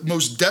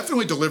most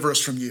definitely deliver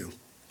us from you.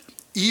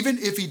 Even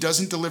if he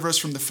doesn't deliver us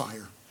from the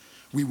fire,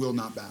 we will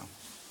not bow.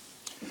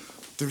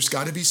 There's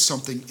got to be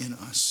something in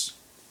us,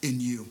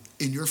 in you,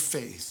 in your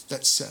faith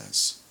that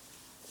says,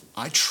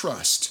 I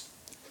trust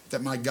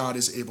that my God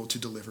is able to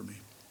deliver me.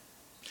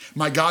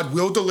 My God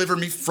will deliver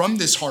me from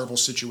this horrible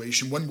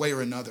situation one way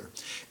or another.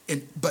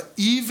 But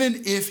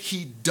even if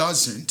he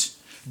doesn't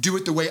do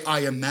it the way I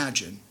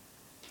imagine,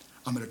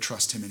 I'm going to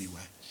trust him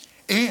anyway.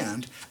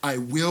 And I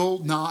will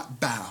not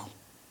bow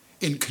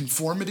in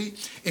conformity,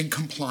 in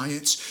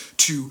compliance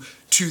to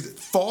the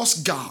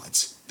false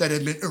gods that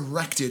have been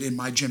erected in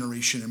my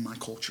generation and my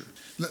culture.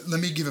 Let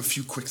me give a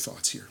few quick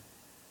thoughts here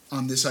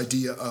on this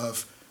idea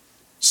of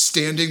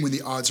standing when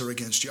the odds are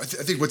against you. I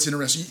think what's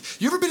interesting,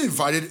 you ever been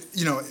invited,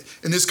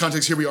 in this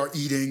context here we are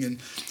eating,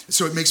 and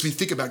so it makes me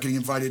think about getting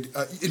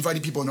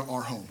inviting people into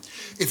our home.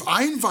 If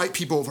I invite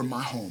people over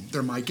my home,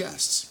 they're my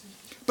guests.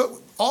 But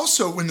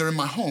also when they're in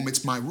my home,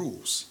 it's my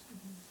rules.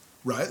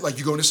 Right? Like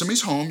you go into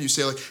somebody's home, you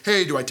say like,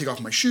 hey, do I take off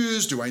my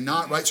shoes? Do I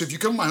not? Right? So if you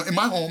come in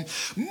my home,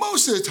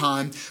 most of the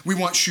time we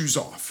want shoes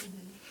off.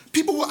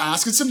 People will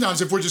ask, and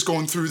sometimes if we're just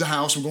going through the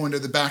house and going to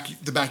the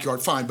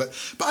backyard, fine. But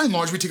by and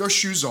large, we take our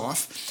shoes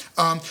off.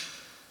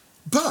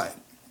 But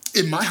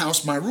in my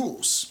house, my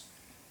rules.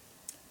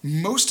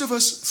 Most of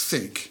us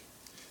think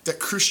that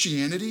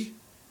Christianity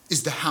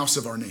is the house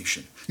of our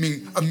nation. I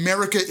mean,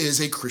 America is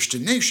a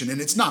Christian nation,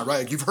 and it's not, right?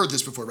 Like, you've heard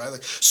this before, right?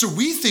 Like, so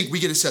we think we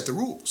get to set the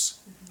rules.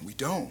 We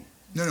don't.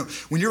 No.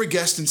 When you're a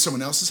guest in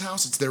someone else's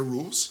house, it's their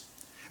rules.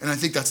 And I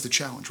think that's the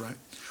challenge, right?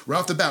 Right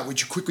off the bat,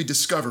 what you quickly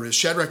discover is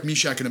Shadrach,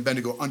 Meshach, and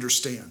Abednego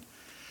understand.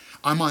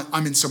 I'm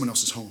in someone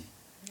else's home.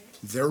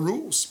 Their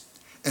rules.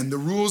 And the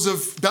rules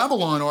of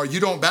Babylon are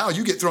you don't bow,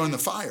 you get thrown in the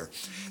fire.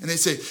 And they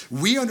say,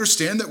 we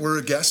understand that we're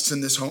guests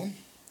in this home,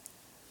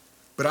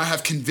 but I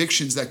have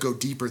convictions that go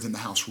deeper than the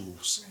house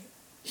rules.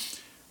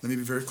 Let me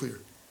be very clear.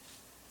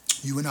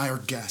 You and I are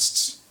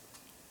guests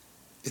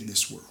in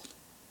this world.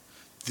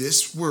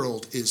 This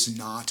world is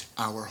not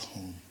our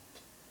home.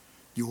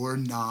 You're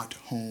not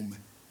home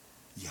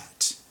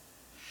yet.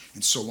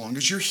 And so long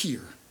as you're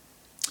here,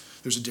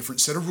 there's a different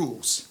set of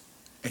rules,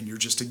 and you're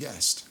just a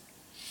guest.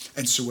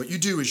 And so what you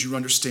do is you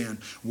understand,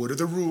 what are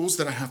the rules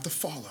that I have to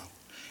follow?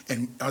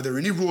 And are there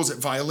any rules that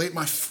violate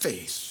my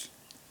faith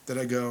that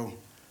I go,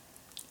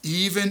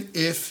 even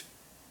if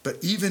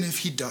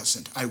he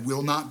doesn't, I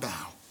will not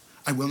bow.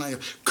 I will not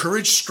yield.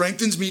 Courage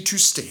strengthens me to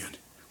stand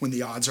when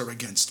the odds are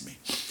against me.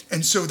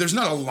 And so there's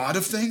not a lot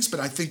of things, but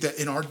I think that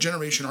in our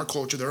generation, our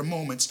culture, there are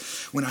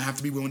moments when I have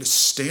to be willing to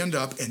stand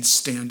up and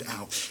stand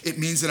out. It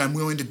means that I'm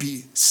willing to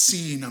be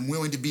seen. I'm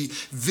willing to be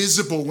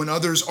visible when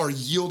others are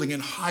yielding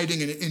and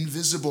hiding and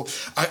invisible.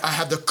 I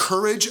have the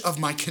courage of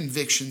my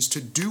convictions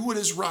to do what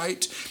is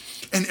right.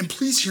 And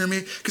please hear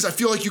me, because I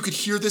feel like you could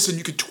hear this and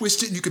you could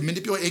twist it and you could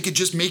manipulate it. It could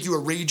just make you a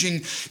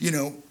raging,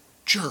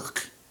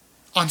 jerk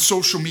on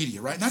social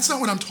media, right? And that's not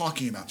what I'm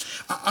talking about.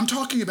 I'm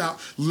talking about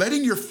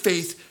letting your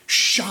faith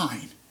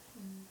shine.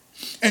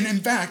 And in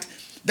fact,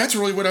 that's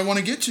really what I want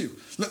to get to.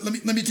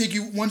 Let me take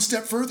you one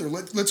step further.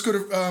 Let's go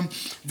to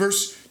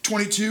verse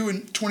 22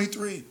 and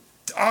 23.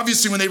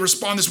 Obviously, when they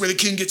respond this way, the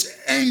king gets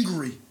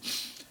angry.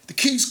 The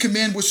king's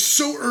command was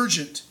so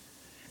urgent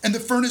and the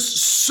furnace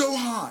so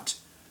hot.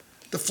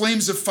 The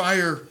flames of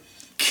fire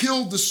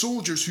killed the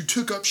soldiers who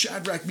took up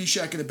Shadrach,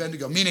 Meshach, and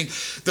Abednego, meaning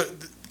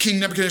the King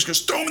Nebuchadnezzar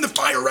goes, throw them in the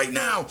fire right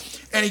now.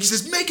 And he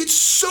says, make it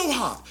so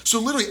hot. So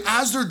literally,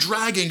 as they're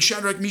dragging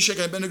Shadrach, Meshach,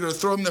 and Abednego to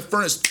throw them in the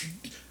furnace,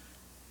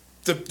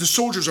 the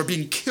soldiers are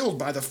being killed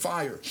by the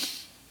fire.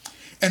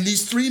 And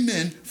these three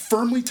men,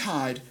 firmly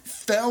tied,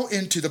 fell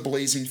into the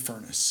blazing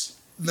furnace.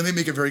 Let me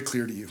make it very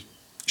clear to you.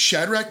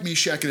 Shadrach,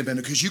 Meshach, and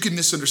Abednego, because you can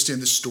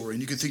misunderstand this story,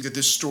 and you can think that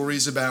this story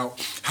is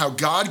about how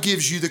God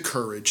gives you the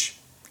courage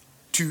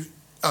to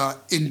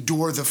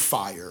endure the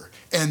fire.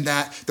 And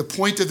that the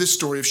point of this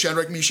story of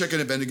Shadrach, Meshach,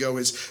 and Abednego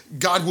is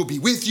God will be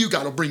with you.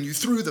 God will bring you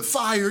through the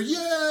fire.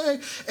 Yay!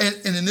 And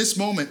in this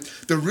moment,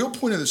 the real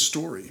point of the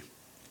story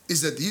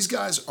is that these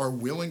guys are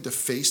willing to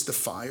face the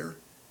fire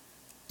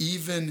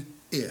even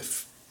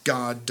if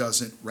God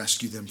doesn't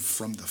rescue them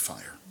from the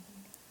fire.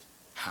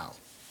 How?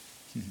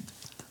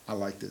 I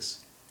like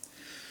this.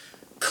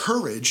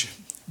 Courage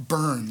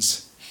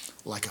burns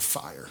like a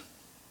fire.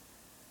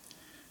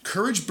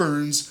 Courage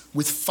burns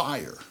with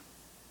fire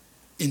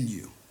in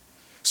you,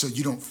 so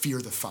you don't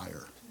fear the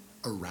fire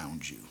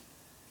around you.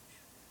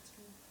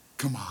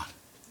 Come on.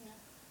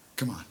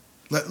 Come on.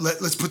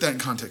 Let's put that in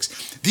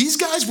context. These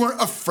guys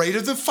weren't afraid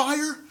of the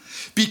fire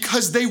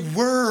because they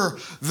were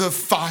the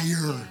fire.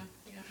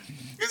 Yeah.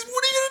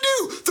 What are you going to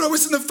do? Throw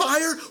us in the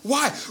fire?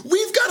 Why?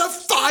 We've got a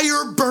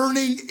fire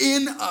burning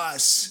in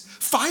us.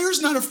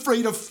 Fire's not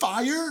afraid of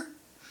fire.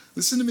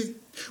 Listen to me.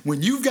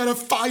 When you've got a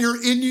fire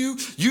in you,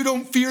 you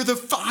don't fear the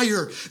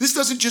fire. This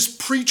doesn't just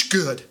preach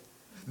good.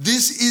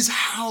 This is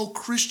how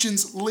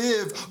Christians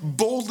live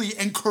boldly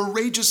and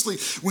courageously.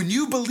 When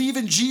you believe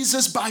in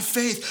Jesus by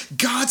faith,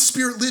 God's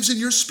Spirit lives in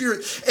your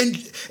spirit. And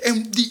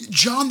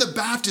John the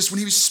Baptist, when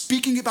he was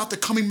speaking about the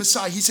coming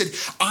Messiah, he said,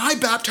 I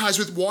baptize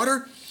with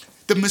water,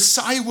 the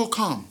Messiah will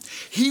come.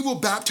 He will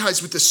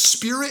baptize with the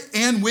Spirit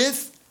and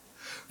with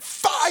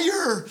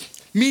fire.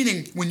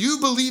 Meaning, when you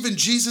believe in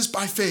Jesus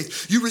by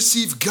faith, you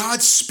receive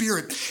God's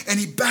Spirit and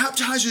he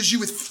baptizes you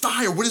with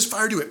fire. What does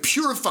fire do? It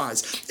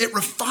purifies, it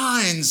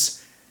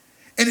refines,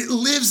 and it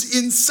lives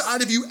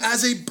inside of you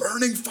as a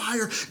burning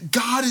fire.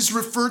 God is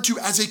referred to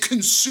as a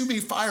consuming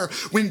fire.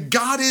 When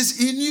God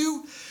is in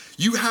you,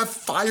 you have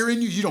fire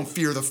in you. You don't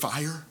fear the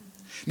fire.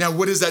 Now,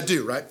 what does that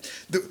do, right?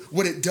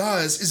 What it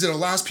does is it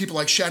allows people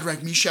like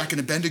Shadrach, Meshach, and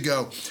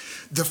Abednego,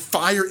 the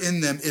fire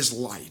in them is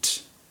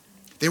light.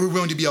 They were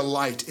willing to be a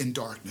light in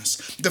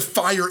darkness. The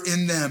fire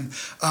in them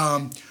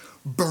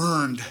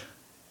burned,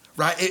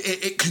 right?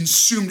 It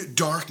consumed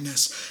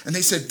darkness. And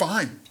they said,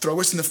 fine, throw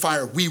us in the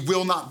fire. We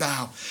will not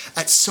bow.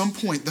 At some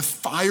point, the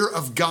fire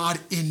of God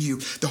in you,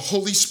 the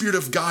Holy Spirit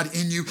of God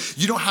in you,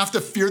 you don't have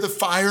to fear the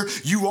fire.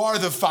 You are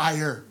the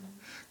fire.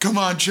 Come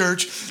on,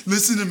 church.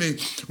 Listen to me.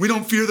 We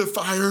don't fear the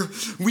fire.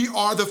 We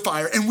are the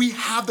fire, and we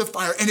have the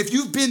fire. And if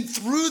you've been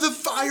through the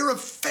fire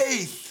of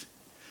faith,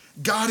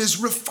 God is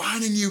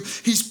refining you,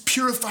 he's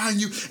purifying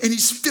you, and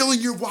he's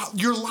filling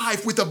your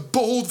life with a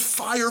bold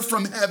fire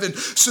from heaven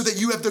so that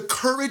you have the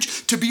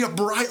courage to be a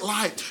bright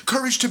light,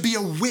 courage to be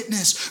a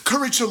witness,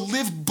 courage to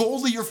live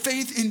boldly your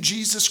faith in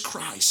Jesus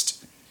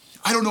Christ.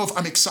 I don't know if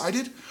I'm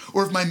excited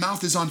or if my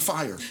mouth is on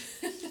fire.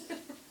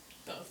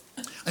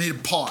 Both. I need to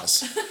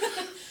pause.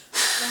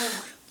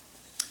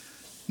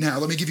 Now,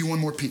 let me give you one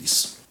more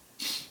piece.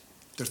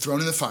 They're thrown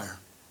in the fire.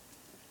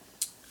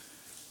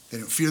 They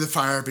don't fear the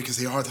fire because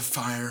they are the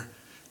fire.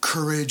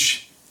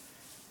 Courage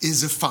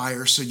is a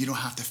fire, so you don't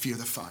have to fear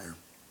the fire.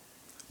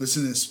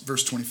 Listen to this,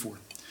 verse 24.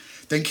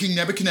 Then King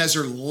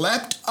Nebuchadnezzar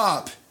leapt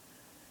up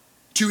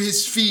to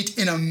his feet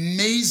in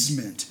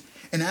amazement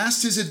and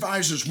asked his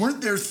advisors,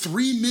 weren't there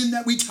 3 men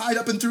that we tied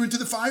up and threw into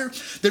the fire?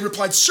 They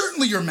replied,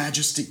 certainly, your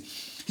majesty.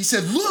 He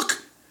said,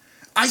 look,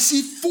 I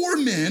see 4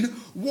 men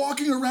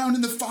walking around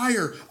in the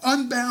fire,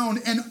 unbound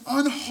and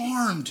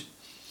unharmed.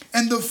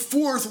 And the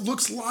 4th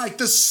looks like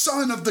the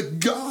son of the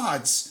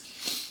gods.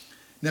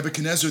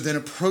 Nebuchadnezzar then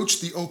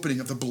approached the opening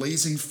of the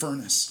blazing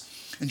furnace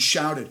and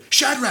shouted,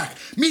 Shadrach,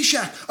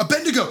 Meshach,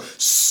 Abednego,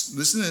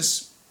 listen to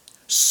this,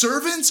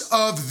 servants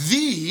of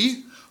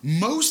the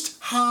Most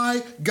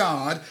High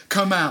God,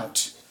 come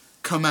out,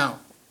 come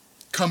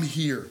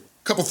here.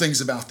 A couple things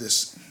about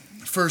this.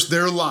 First,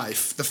 their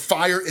life, the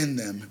fire in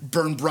them,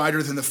 burned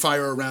brighter than the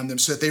fire around them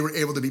so that they were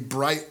able to be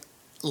bright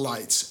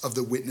lights of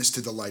the witness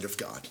to the light of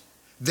God.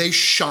 They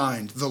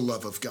shined the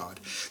love of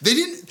God.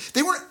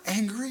 They weren't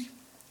angry.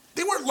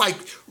 They weren't like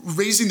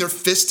raising their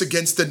fist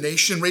against the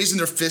nation, raising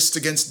their fist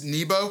against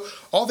Nebo.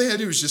 All they had to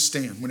do was just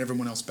stand when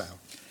everyone else bowed.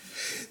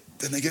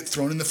 Then they get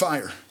thrown in the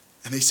fire.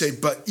 And they say,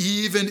 but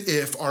even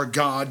if our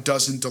God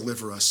doesn't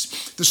deliver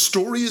us, the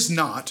story is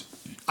not,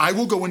 I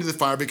will go into the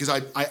fire because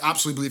I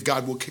absolutely believe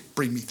God will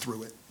bring me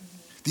through it.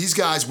 These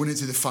guys went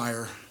into the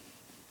fire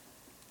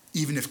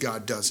even if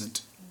God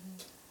doesn't.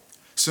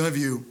 Some of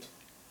you've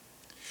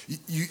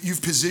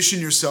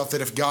positioned yourself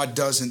that if God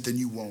doesn't, then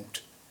you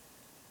won't.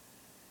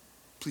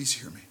 Please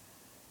hear me.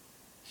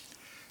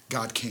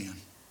 God can.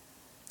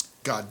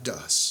 God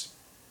does.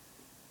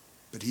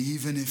 But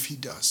even if he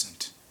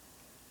doesn't,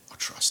 I'll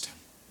trust him.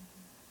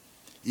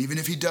 Even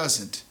if he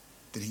doesn't,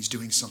 then he's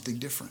doing something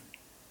different.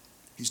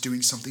 He's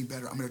doing something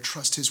better. I'm going to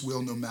trust his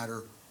will no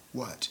matter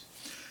what.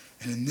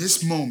 And in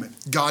this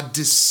moment, God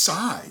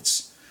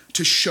decides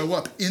to show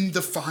up in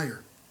the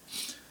fire.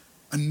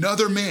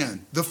 Another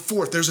man, the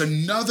fourth, there's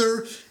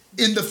another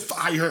in the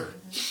fire.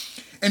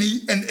 And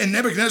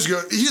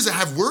Nebuchadnezzar, he doesn't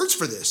have words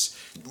for this.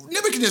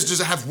 Nebuchadnezzar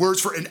doesn't have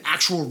words for an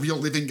actual real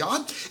living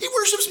God. He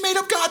worships made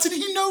up gods and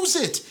he knows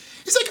it.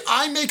 He's like,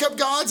 I make up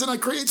gods and I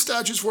create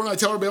statues for them. I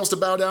tell everybody else to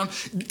bow down.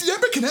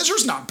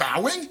 Nebuchadnezzar's not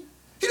bowing.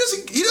 He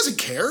doesn't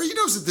care. He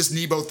knows that this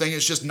Nebo thing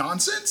is just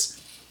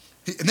nonsense.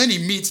 And then he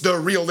meets the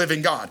real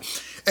living God.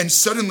 And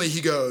suddenly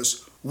he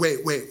goes,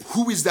 wait,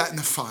 who is that in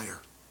the fire?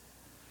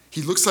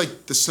 He looks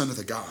like the son of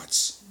the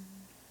gods.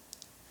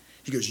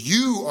 He goes,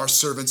 you are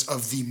servants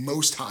of the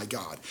Most High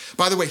God.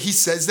 By the way, he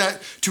says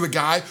that to a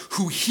guy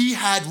who he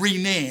had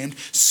renamed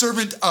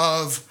servant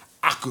of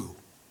Aku.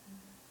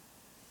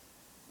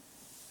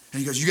 And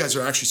he goes, you guys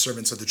are actually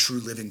servants of the true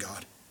living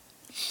God.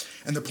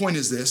 And the point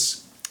is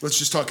this. Let's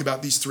just talk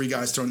about these three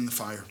guys thrown in the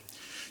fire.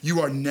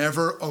 You are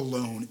never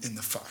alone in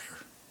the fire.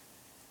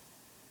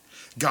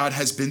 God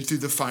has been through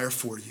the fire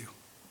for you.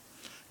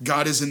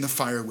 God is in the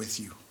fire with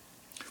you.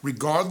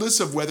 Regardless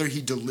of whether he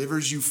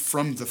delivers you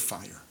from the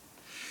fire.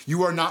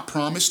 You are not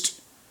promised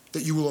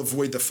that you will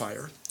avoid the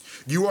fire.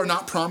 You are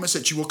not promised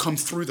that you will come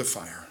through the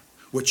fire.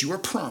 What you are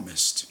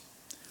promised,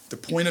 the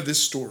point of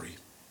this story,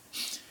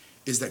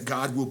 is that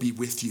God will be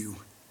with you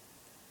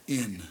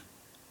in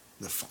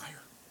the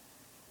fire.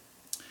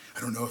 I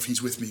don't know if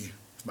he's with me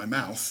with my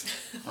mouth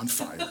on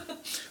fire,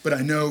 but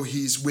I know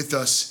he's with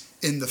us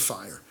in the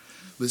fire.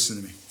 Listen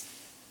to me.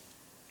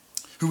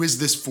 Who is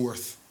this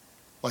fourth,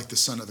 like the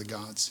son of the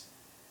gods?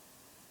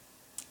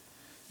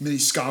 Many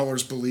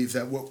scholars believe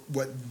that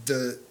what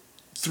the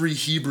three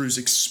Hebrews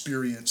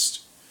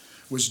experienced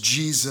was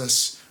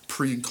Jesus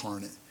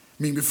pre-incarnate.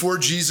 I mean, before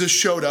Jesus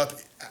showed up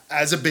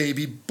as a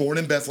baby, born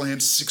in Bethlehem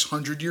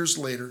 600 years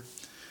later,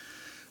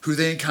 who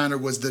they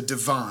encountered was the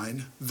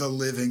divine, the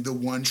living, the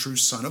one true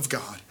Son of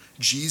God,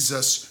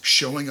 Jesus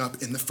showing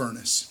up in the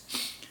furnace.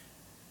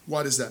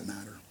 Why does that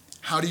matter?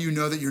 How do you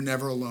know that you're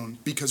never alone?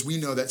 Because we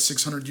know that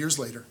 600 years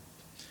later,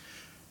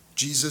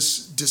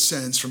 Jesus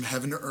descends from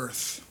heaven to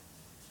earth,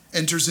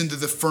 enters into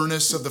the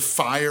furnace of the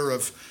fire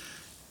of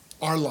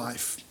our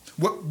life.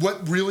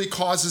 What really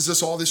causes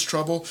us all this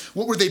trouble?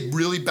 What were they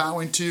really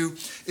bowing to?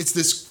 It's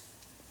this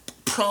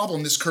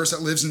problem, this curse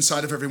that lives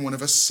inside of every one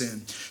of us,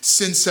 sin.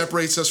 Sin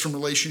separates us from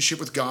relationship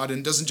with God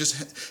and doesn't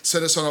just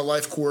set us on a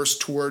life course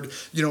toward,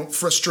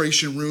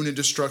 frustration, ruin, and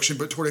destruction,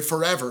 but toward a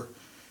forever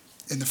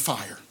in the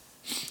fire.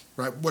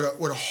 Right?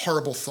 What a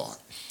horrible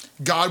thought.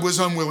 God was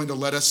unwilling to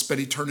let us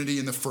spend eternity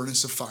in the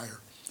furnace of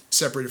fire,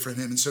 separated from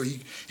him. And so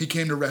he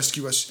came to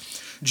rescue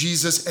us.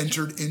 Jesus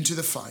entered into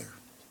the fire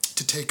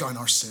to take on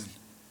our sin.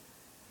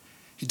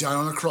 He died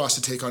on a cross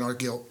to take on our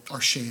guilt, our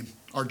shame,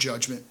 our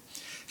judgment.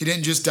 He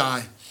didn't just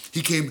die.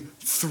 He came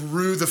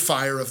through the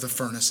fire of the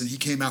furnace and he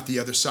came out the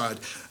other side,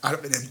 out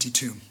of an empty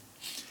tomb.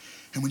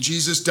 And when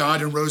Jesus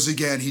died and rose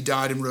again, he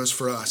died and rose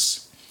for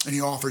us. And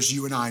he offers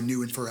you and I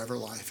new and forever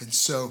life. And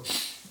so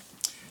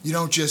you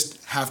don't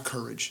just have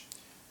courage.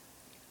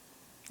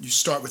 You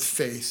start with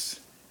faith.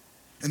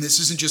 And this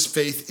isn't just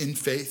faith in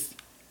faith.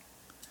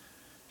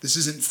 This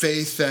isn't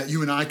faith that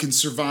you and I can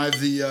survive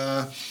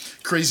the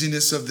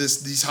craziness of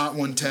these hot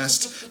one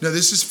tests. No,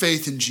 this is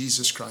faith in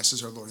Jesus Christ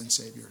as our Lord and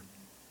Savior.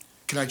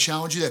 Can I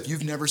challenge you that if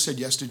you've never said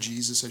yes to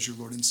Jesus as your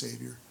Lord and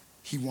Savior,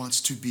 he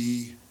wants to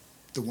be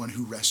the one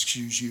who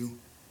rescues you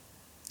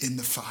in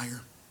the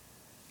fire.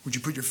 Would you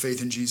put your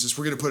faith in Jesus?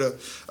 We're going to put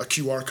a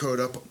QR code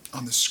up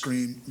on the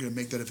screen. I'm going to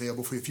make that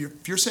available for you.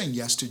 If you're saying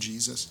yes to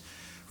Jesus,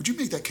 would you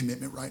make that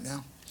commitment right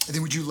now? And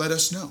then would you let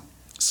us know?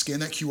 Scan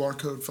that QR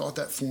code, fill out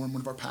that form.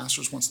 One of our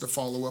pastors wants to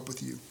follow up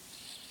with you.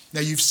 Now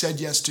you've said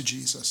yes to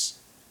Jesus.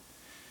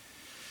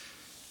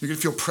 You're going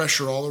to feel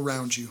pressure all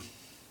around you.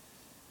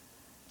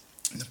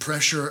 And the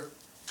pressure,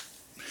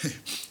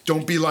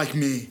 don't be like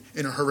me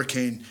in a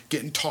hurricane,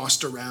 getting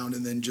tossed around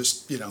and then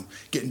just,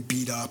 getting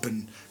beat up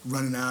and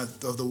running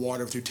out of the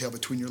water with your tail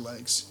between your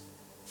legs.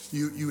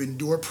 You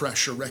endure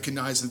pressure,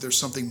 recognize that there's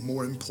something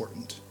more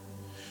important.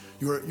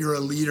 You're a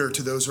leader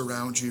to those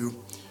around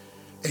you.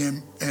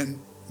 And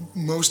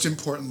most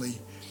importantly,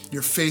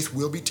 your faith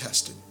will be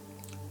tested.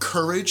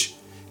 Courage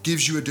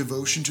gives you a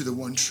devotion to the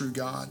one true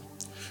God.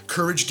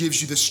 Courage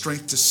gives you the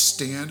strength to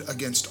stand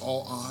against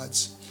all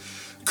odds.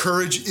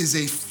 Courage is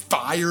a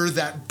fire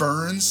that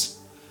burns,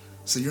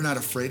 so you're not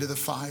afraid of the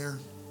fire.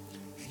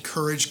 And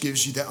courage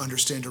gives you that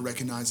understanding to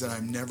recognize that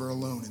I'm never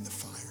alone in the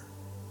fire.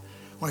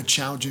 I want to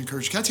challenge you and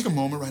encourage you. Can I take a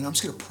moment right now? I'm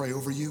just going to pray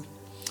over you.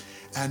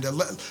 And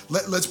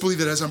let's believe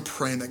that as I'm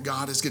praying that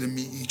God is going to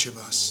meet each of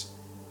us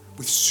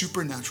with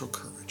supernatural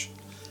courage.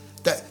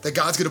 That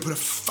God's going to put a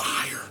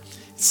fire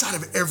inside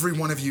of every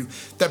one of you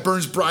that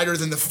burns brighter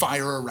than the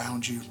fire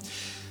around you.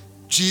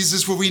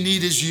 Jesus, what we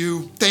need is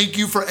you. Thank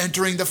you for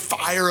entering the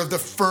fire of the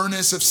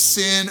furnace of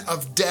sin,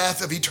 of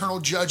death, of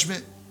eternal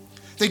judgment.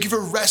 Thank you for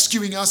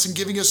rescuing us and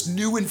giving us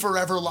new and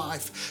forever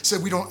life so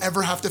we don't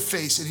ever have to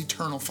face an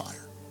eternal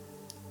fire.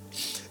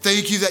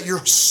 Thank you that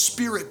your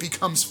spirit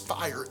becomes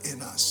fire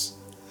in us,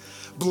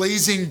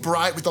 blazing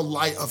bright with the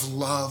light of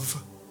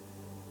love.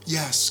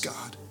 Yes,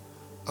 God,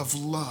 of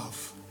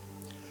love.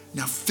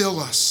 Now fill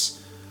us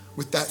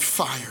with that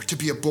fire to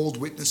be a bold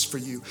witness for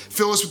you.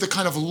 Fill us with the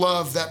kind of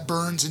love that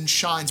burns and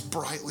shines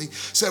brightly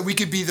so that we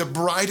could be the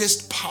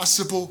brightest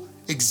possible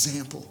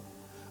example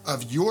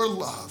of your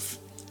love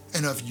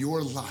and of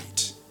your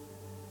light.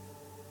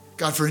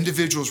 God, for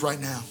individuals right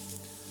now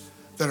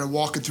that are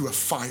walking through a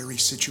fiery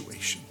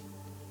situation,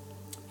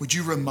 would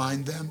you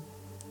remind them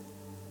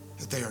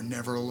that they are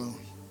never alone,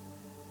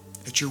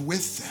 that you're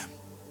with them.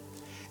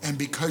 And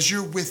because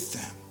you're with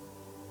them,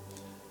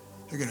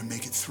 they're going to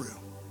make it through.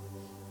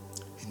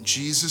 In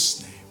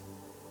Jesus' name,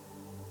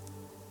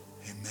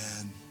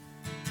 amen.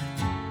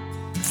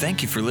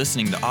 Thank you for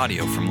listening to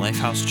audio from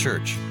Lifehouse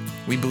Church.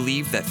 We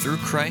believe that through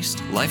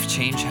Christ, life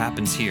change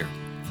happens here.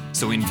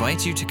 So we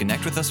invite you to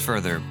connect with us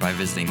further by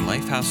visiting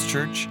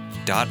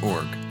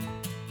lifehousechurch.org.